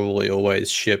features will probably always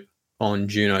ship on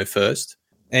Juno first.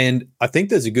 And I think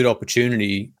there's a good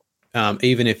opportunity,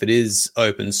 even if it is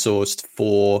open sourced,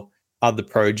 for other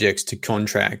projects to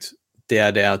contract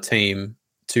DAO team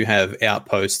to have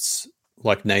outposts,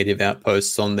 like native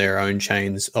outposts on their own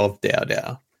chains of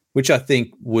DAO, which I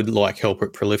think would like help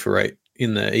it proliferate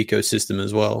in the ecosystem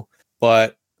as well.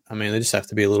 But I mean, they just have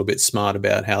to be a little bit smart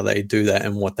about how they do that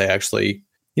and what they actually,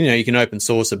 you can open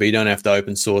source it, but you don't have to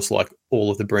open source like all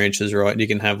of the branches, right? You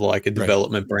can have like a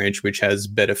development branch which has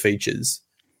better features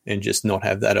and just not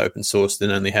have that open sourced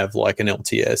and only have like an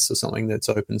LTS or something that's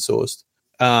open sourced.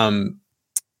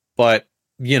 But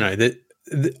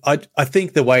I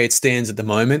think the way it stands at the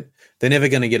moment, they're never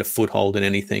going to get a foothold in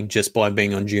anything just by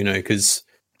being on Juno. Because,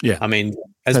 I mean,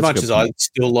 as much as I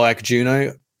still like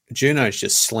Juno's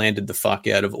just slandered the fuck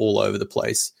out of all over the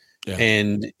place. Yeah.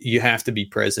 And you have to be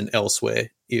present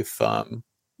elsewhere if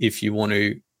you want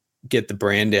to get the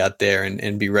brand out there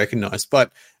and be recognized.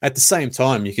 But at the same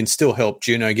time, you can still help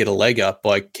Juno get a leg up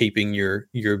by keeping your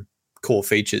core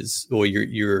features or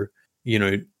your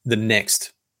the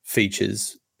next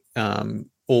features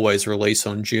always release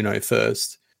on Juno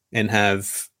first and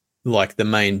have like the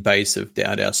main base of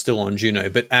DAO still on Juno,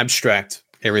 but abstract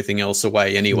everything else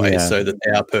away anyway, so that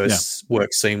the outposts work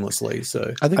seamlessly.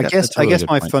 So I guess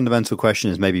my fundamental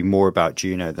question is maybe more about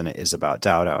Juno than it is about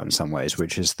DAO in some ways,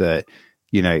 which is that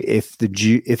if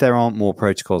there aren't more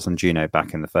protocols on Juno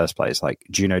back in the first place, like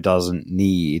Juno doesn't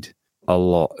need a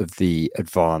lot of the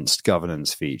advanced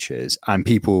governance features, and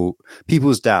people's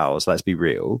DAOs, let's be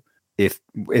real, if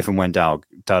and when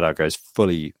DAO goes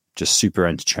fully just super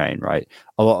interchain, right?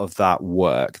 A lot of that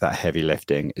work, that heavy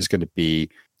lifting, is going to be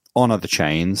on other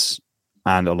chains,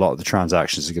 and a lot of the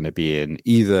transactions are going to be in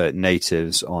either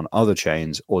natives on other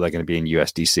chains, or they're going to be in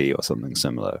USDC or something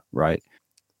similar, right?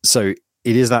 So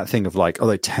it is that thing of like,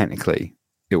 although technically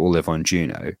it will live on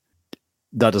Juno,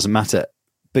 that doesn't matter.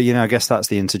 But, I guess that's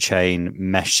the interchain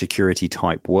mesh security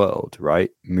type world,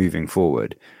 right? Moving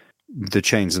forward, the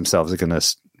chains themselves are going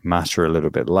to matter a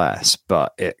little bit less,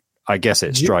 but I guess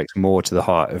it strikes more to the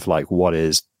heart of like, what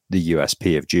is the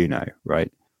USP of Juno, right?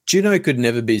 Juno could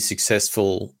never be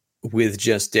successful with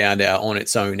just DAO on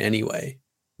its own anyway.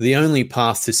 The only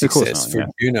path to success for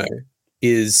Juno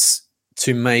is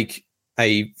to make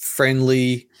a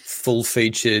friendly,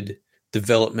 full-featured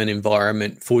development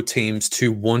environment for teams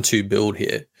to want to build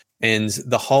here. And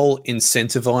the whole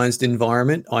incentivized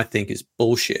environment, I think, is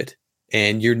bullshit.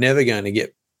 And you're never going to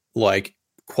get like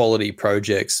quality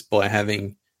projects by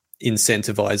having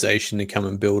incentivization to come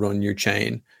and build on your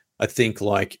chain. I think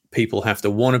like people have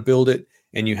to want to build it,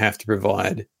 and you have to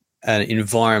provide an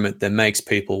environment that makes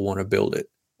people want to build it.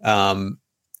 And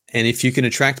if you can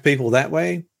attract people that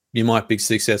way, you might be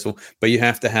successful, but you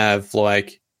have to have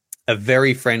like a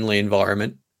very friendly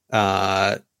environment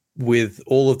with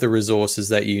all of the resources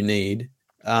that you need,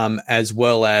 as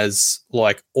well as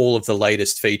like all of the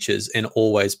latest features, and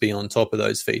always be on top of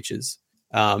those features.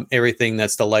 Everything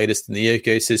that's the latest in the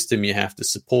ecosystem, you have to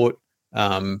support.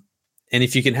 And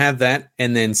if you can have that,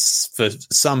 and then for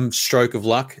some stroke of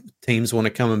luck, teams want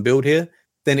to come and build here,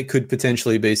 then it could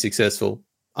potentially be successful.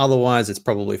 Otherwise, it's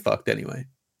probably fucked anyway.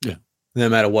 Yeah. No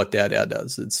matter what DAO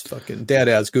does, it's fucking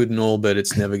DAO's good and all, but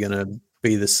it's never going to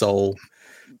be the sole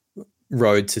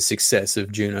road to success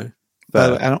of Juno.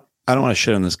 But I don't want to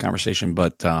shit on this conversation,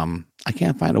 but I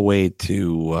can't find a way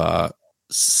to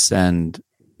send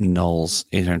Null's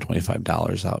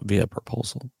 $825 out via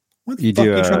proposal. You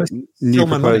do a new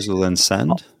proposal and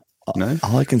send? No?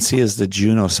 All I can see is the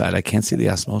Juno side. I can't see the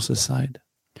Osmosis side.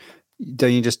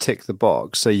 Don't you just tick the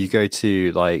box? So you go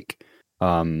to like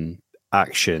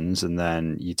actions, and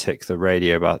then you tick the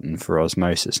radio button for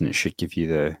Osmosis, and it should give you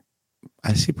the...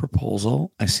 I see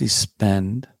proposal. I see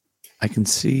spend. I can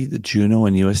see the Juno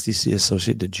and USDC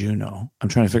associated to Juno. I'm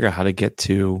trying to figure out how to get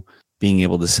to being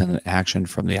able to send an action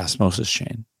from the Osmosis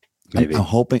chain. Maybe. I'm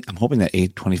hoping that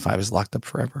 825 is locked up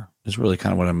forever. Is really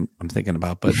kind of what I'm thinking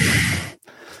about. But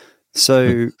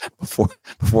so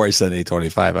before I said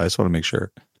 825, I just want to make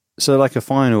sure. So like a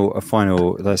final.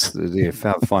 That's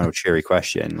the final cheery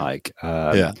question. Like,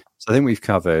 So I think we've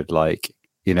covered like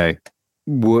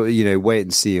wait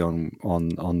and see on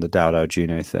the DAO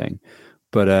Juno thing.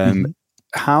 But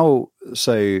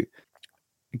because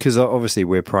obviously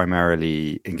we're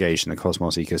primarily engaged in the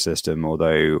Cosmos ecosystem,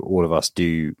 although all of us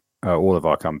all of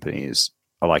our companies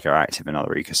are active in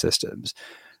other ecosystems.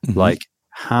 Mm-hmm. Like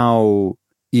how,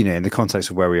 in the context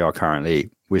of where we are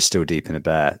currently, we're still deep in a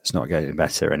bear. It's not getting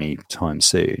better anytime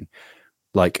soon.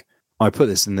 Like I put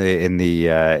this in the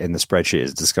spreadsheet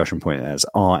as a discussion point as,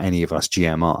 are any of us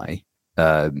GMI?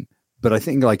 But I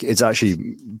think it's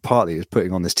actually partly it's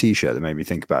putting on this T-shirt that made me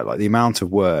think about the amount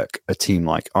of work a team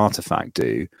like Artifact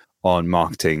do on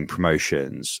marketing,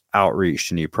 promotions, outreach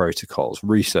to new protocols,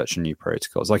 research and new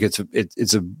protocols.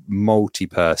 It's a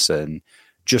multi-person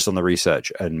just on the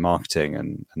research and marketing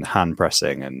and hand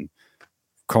pressing and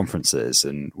conferences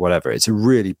and whatever. It's a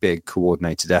really big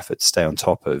coordinated effort to stay on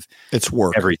top of it's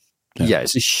work. Yeah,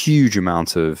 it's a huge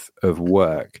amount of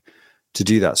work to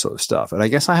do that sort of stuff. And I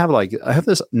guess I have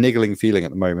this niggling feeling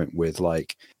at the moment with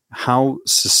how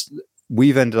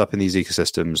we've ended up in these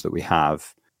ecosystems that we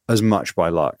have as much by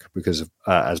luck because of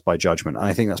as by judgment. And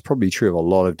I think that's probably true of a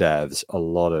lot of devs, a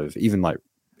lot of even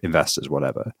investors,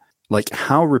 whatever.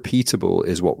 How repeatable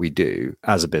is what we do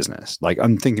as a business?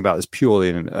 I'm thinking about this purely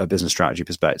in a business strategy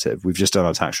perspective. We've just done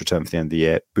our tax return for the end of the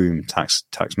year. Boom, tax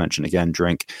mention again,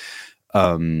 drink.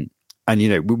 And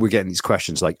we're getting these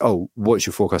questions like, oh, what's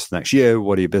your forecast for next year?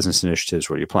 What are your business initiatives?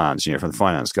 What are your plans? From the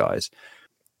finance guys.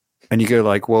 And you go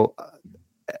well,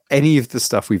 any of the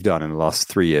stuff we've done in the last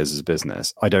 3 years as a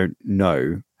business, I don't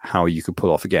know how you could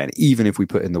pull off again, even if we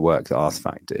put in the work that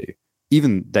Artifact do.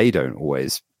 Even they don't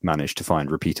always manage to find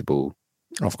repeatable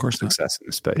success in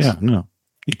the space. Yeah, no.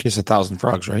 You kiss 1,000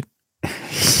 frogs, right?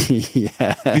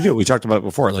 Yeah. You do. We talked about it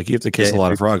before. You have to kiss a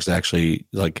lot of frogs to actually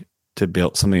to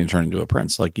build something and turn into a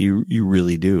prince. You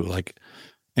really do.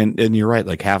 And you're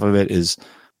right. Half of it is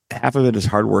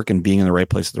hard work and being in the right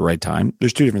place at the right time.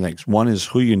 There's two different things. One is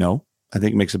who you know. I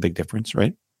think makes a big difference,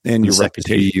 right? And your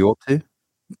reputation. Who you up to?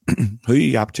 Who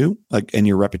you up to? And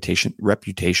your reputation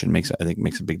makes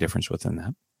a big difference within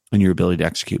that. And your ability to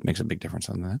execute makes a big difference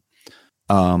on that.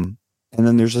 And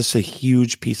then there's just a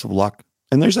huge piece of luck.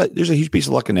 And there's a huge piece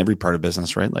of luck in every part of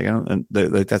business, right?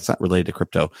 That's not related to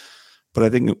crypto. But I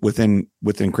think within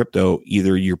crypto,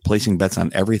 either you're placing bets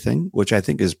on everything, which I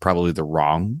think is probably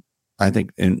I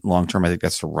think in long term, I think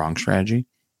that's the wrong strategy.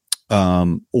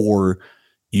 Or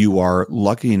you are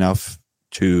lucky enough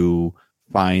to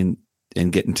find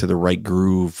and get into the right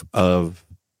groove of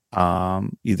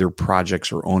either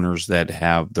projects or owners that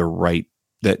have the right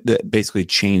that basically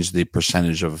change the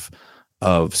percentage of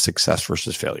success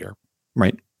versus failure,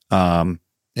 right? And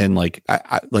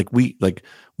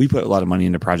we put a lot of money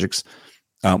into projects,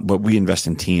 but we invest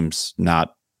in teams,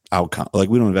 not outcome.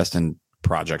 We don't invest in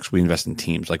projects; we invest in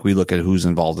teams. We look at who's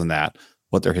involved in that,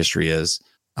 what their history is.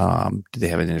 Do they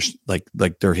have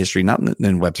their history, not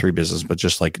in Web3 business, but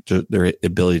just their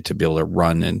ability to be able to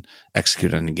run and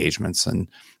execute on engagements and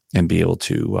be able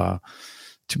to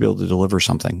deliver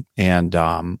something. And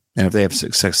if they have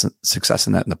success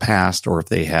in that in the past, or if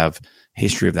they have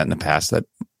history of that in the past, that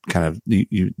kind of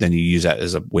you use that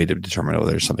as a way to determine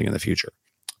whether there's something in the future.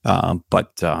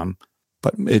 But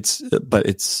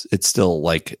it's still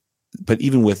but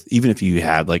even if you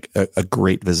had a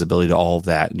great visibility to all of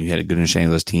that and you had a good understanding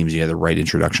of those teams, you had the right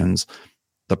introductions,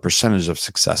 the percentage of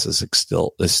success is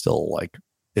still it's still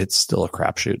a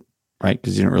crapshoot, right?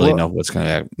 Because you don't really know what's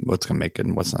going to make it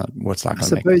and what's not going to make. I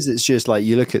suppose it's just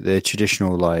you look at the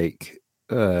traditional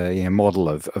model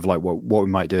of what we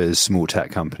might do as small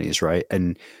tech companies, right?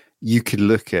 And you could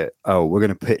look at, we're going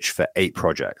to pitch for 8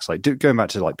 projects, going back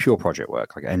to pure project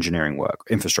work, engineering work,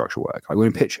 infrastructure work. We're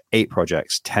going to pitch 8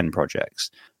 projects, 10 projects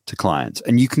to clients.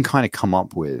 And you can kind of come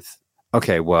up with,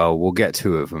 okay, well, we'll get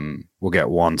 2 of them. We'll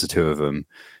get 1 to 2 of them.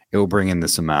 It'll bring in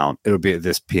this amount. It'll be at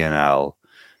this P&L.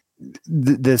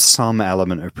 There's some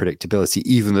element of predictability,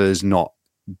 even though it's not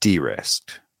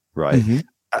de-risked, right? Mm-hmm.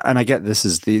 And I get this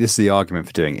is the argument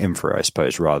for doing infra, I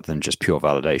suppose, rather than just pure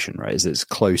validation, right? Is it's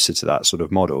closer to that sort of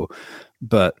model,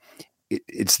 but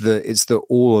it's the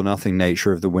all or nothing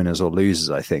nature of the winners or losers,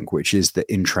 I think, which is the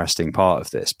interesting part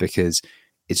of this, because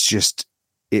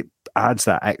it adds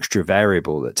that extra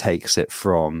variable that takes it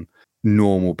from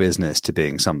normal business to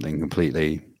being something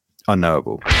completely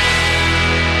unknowable.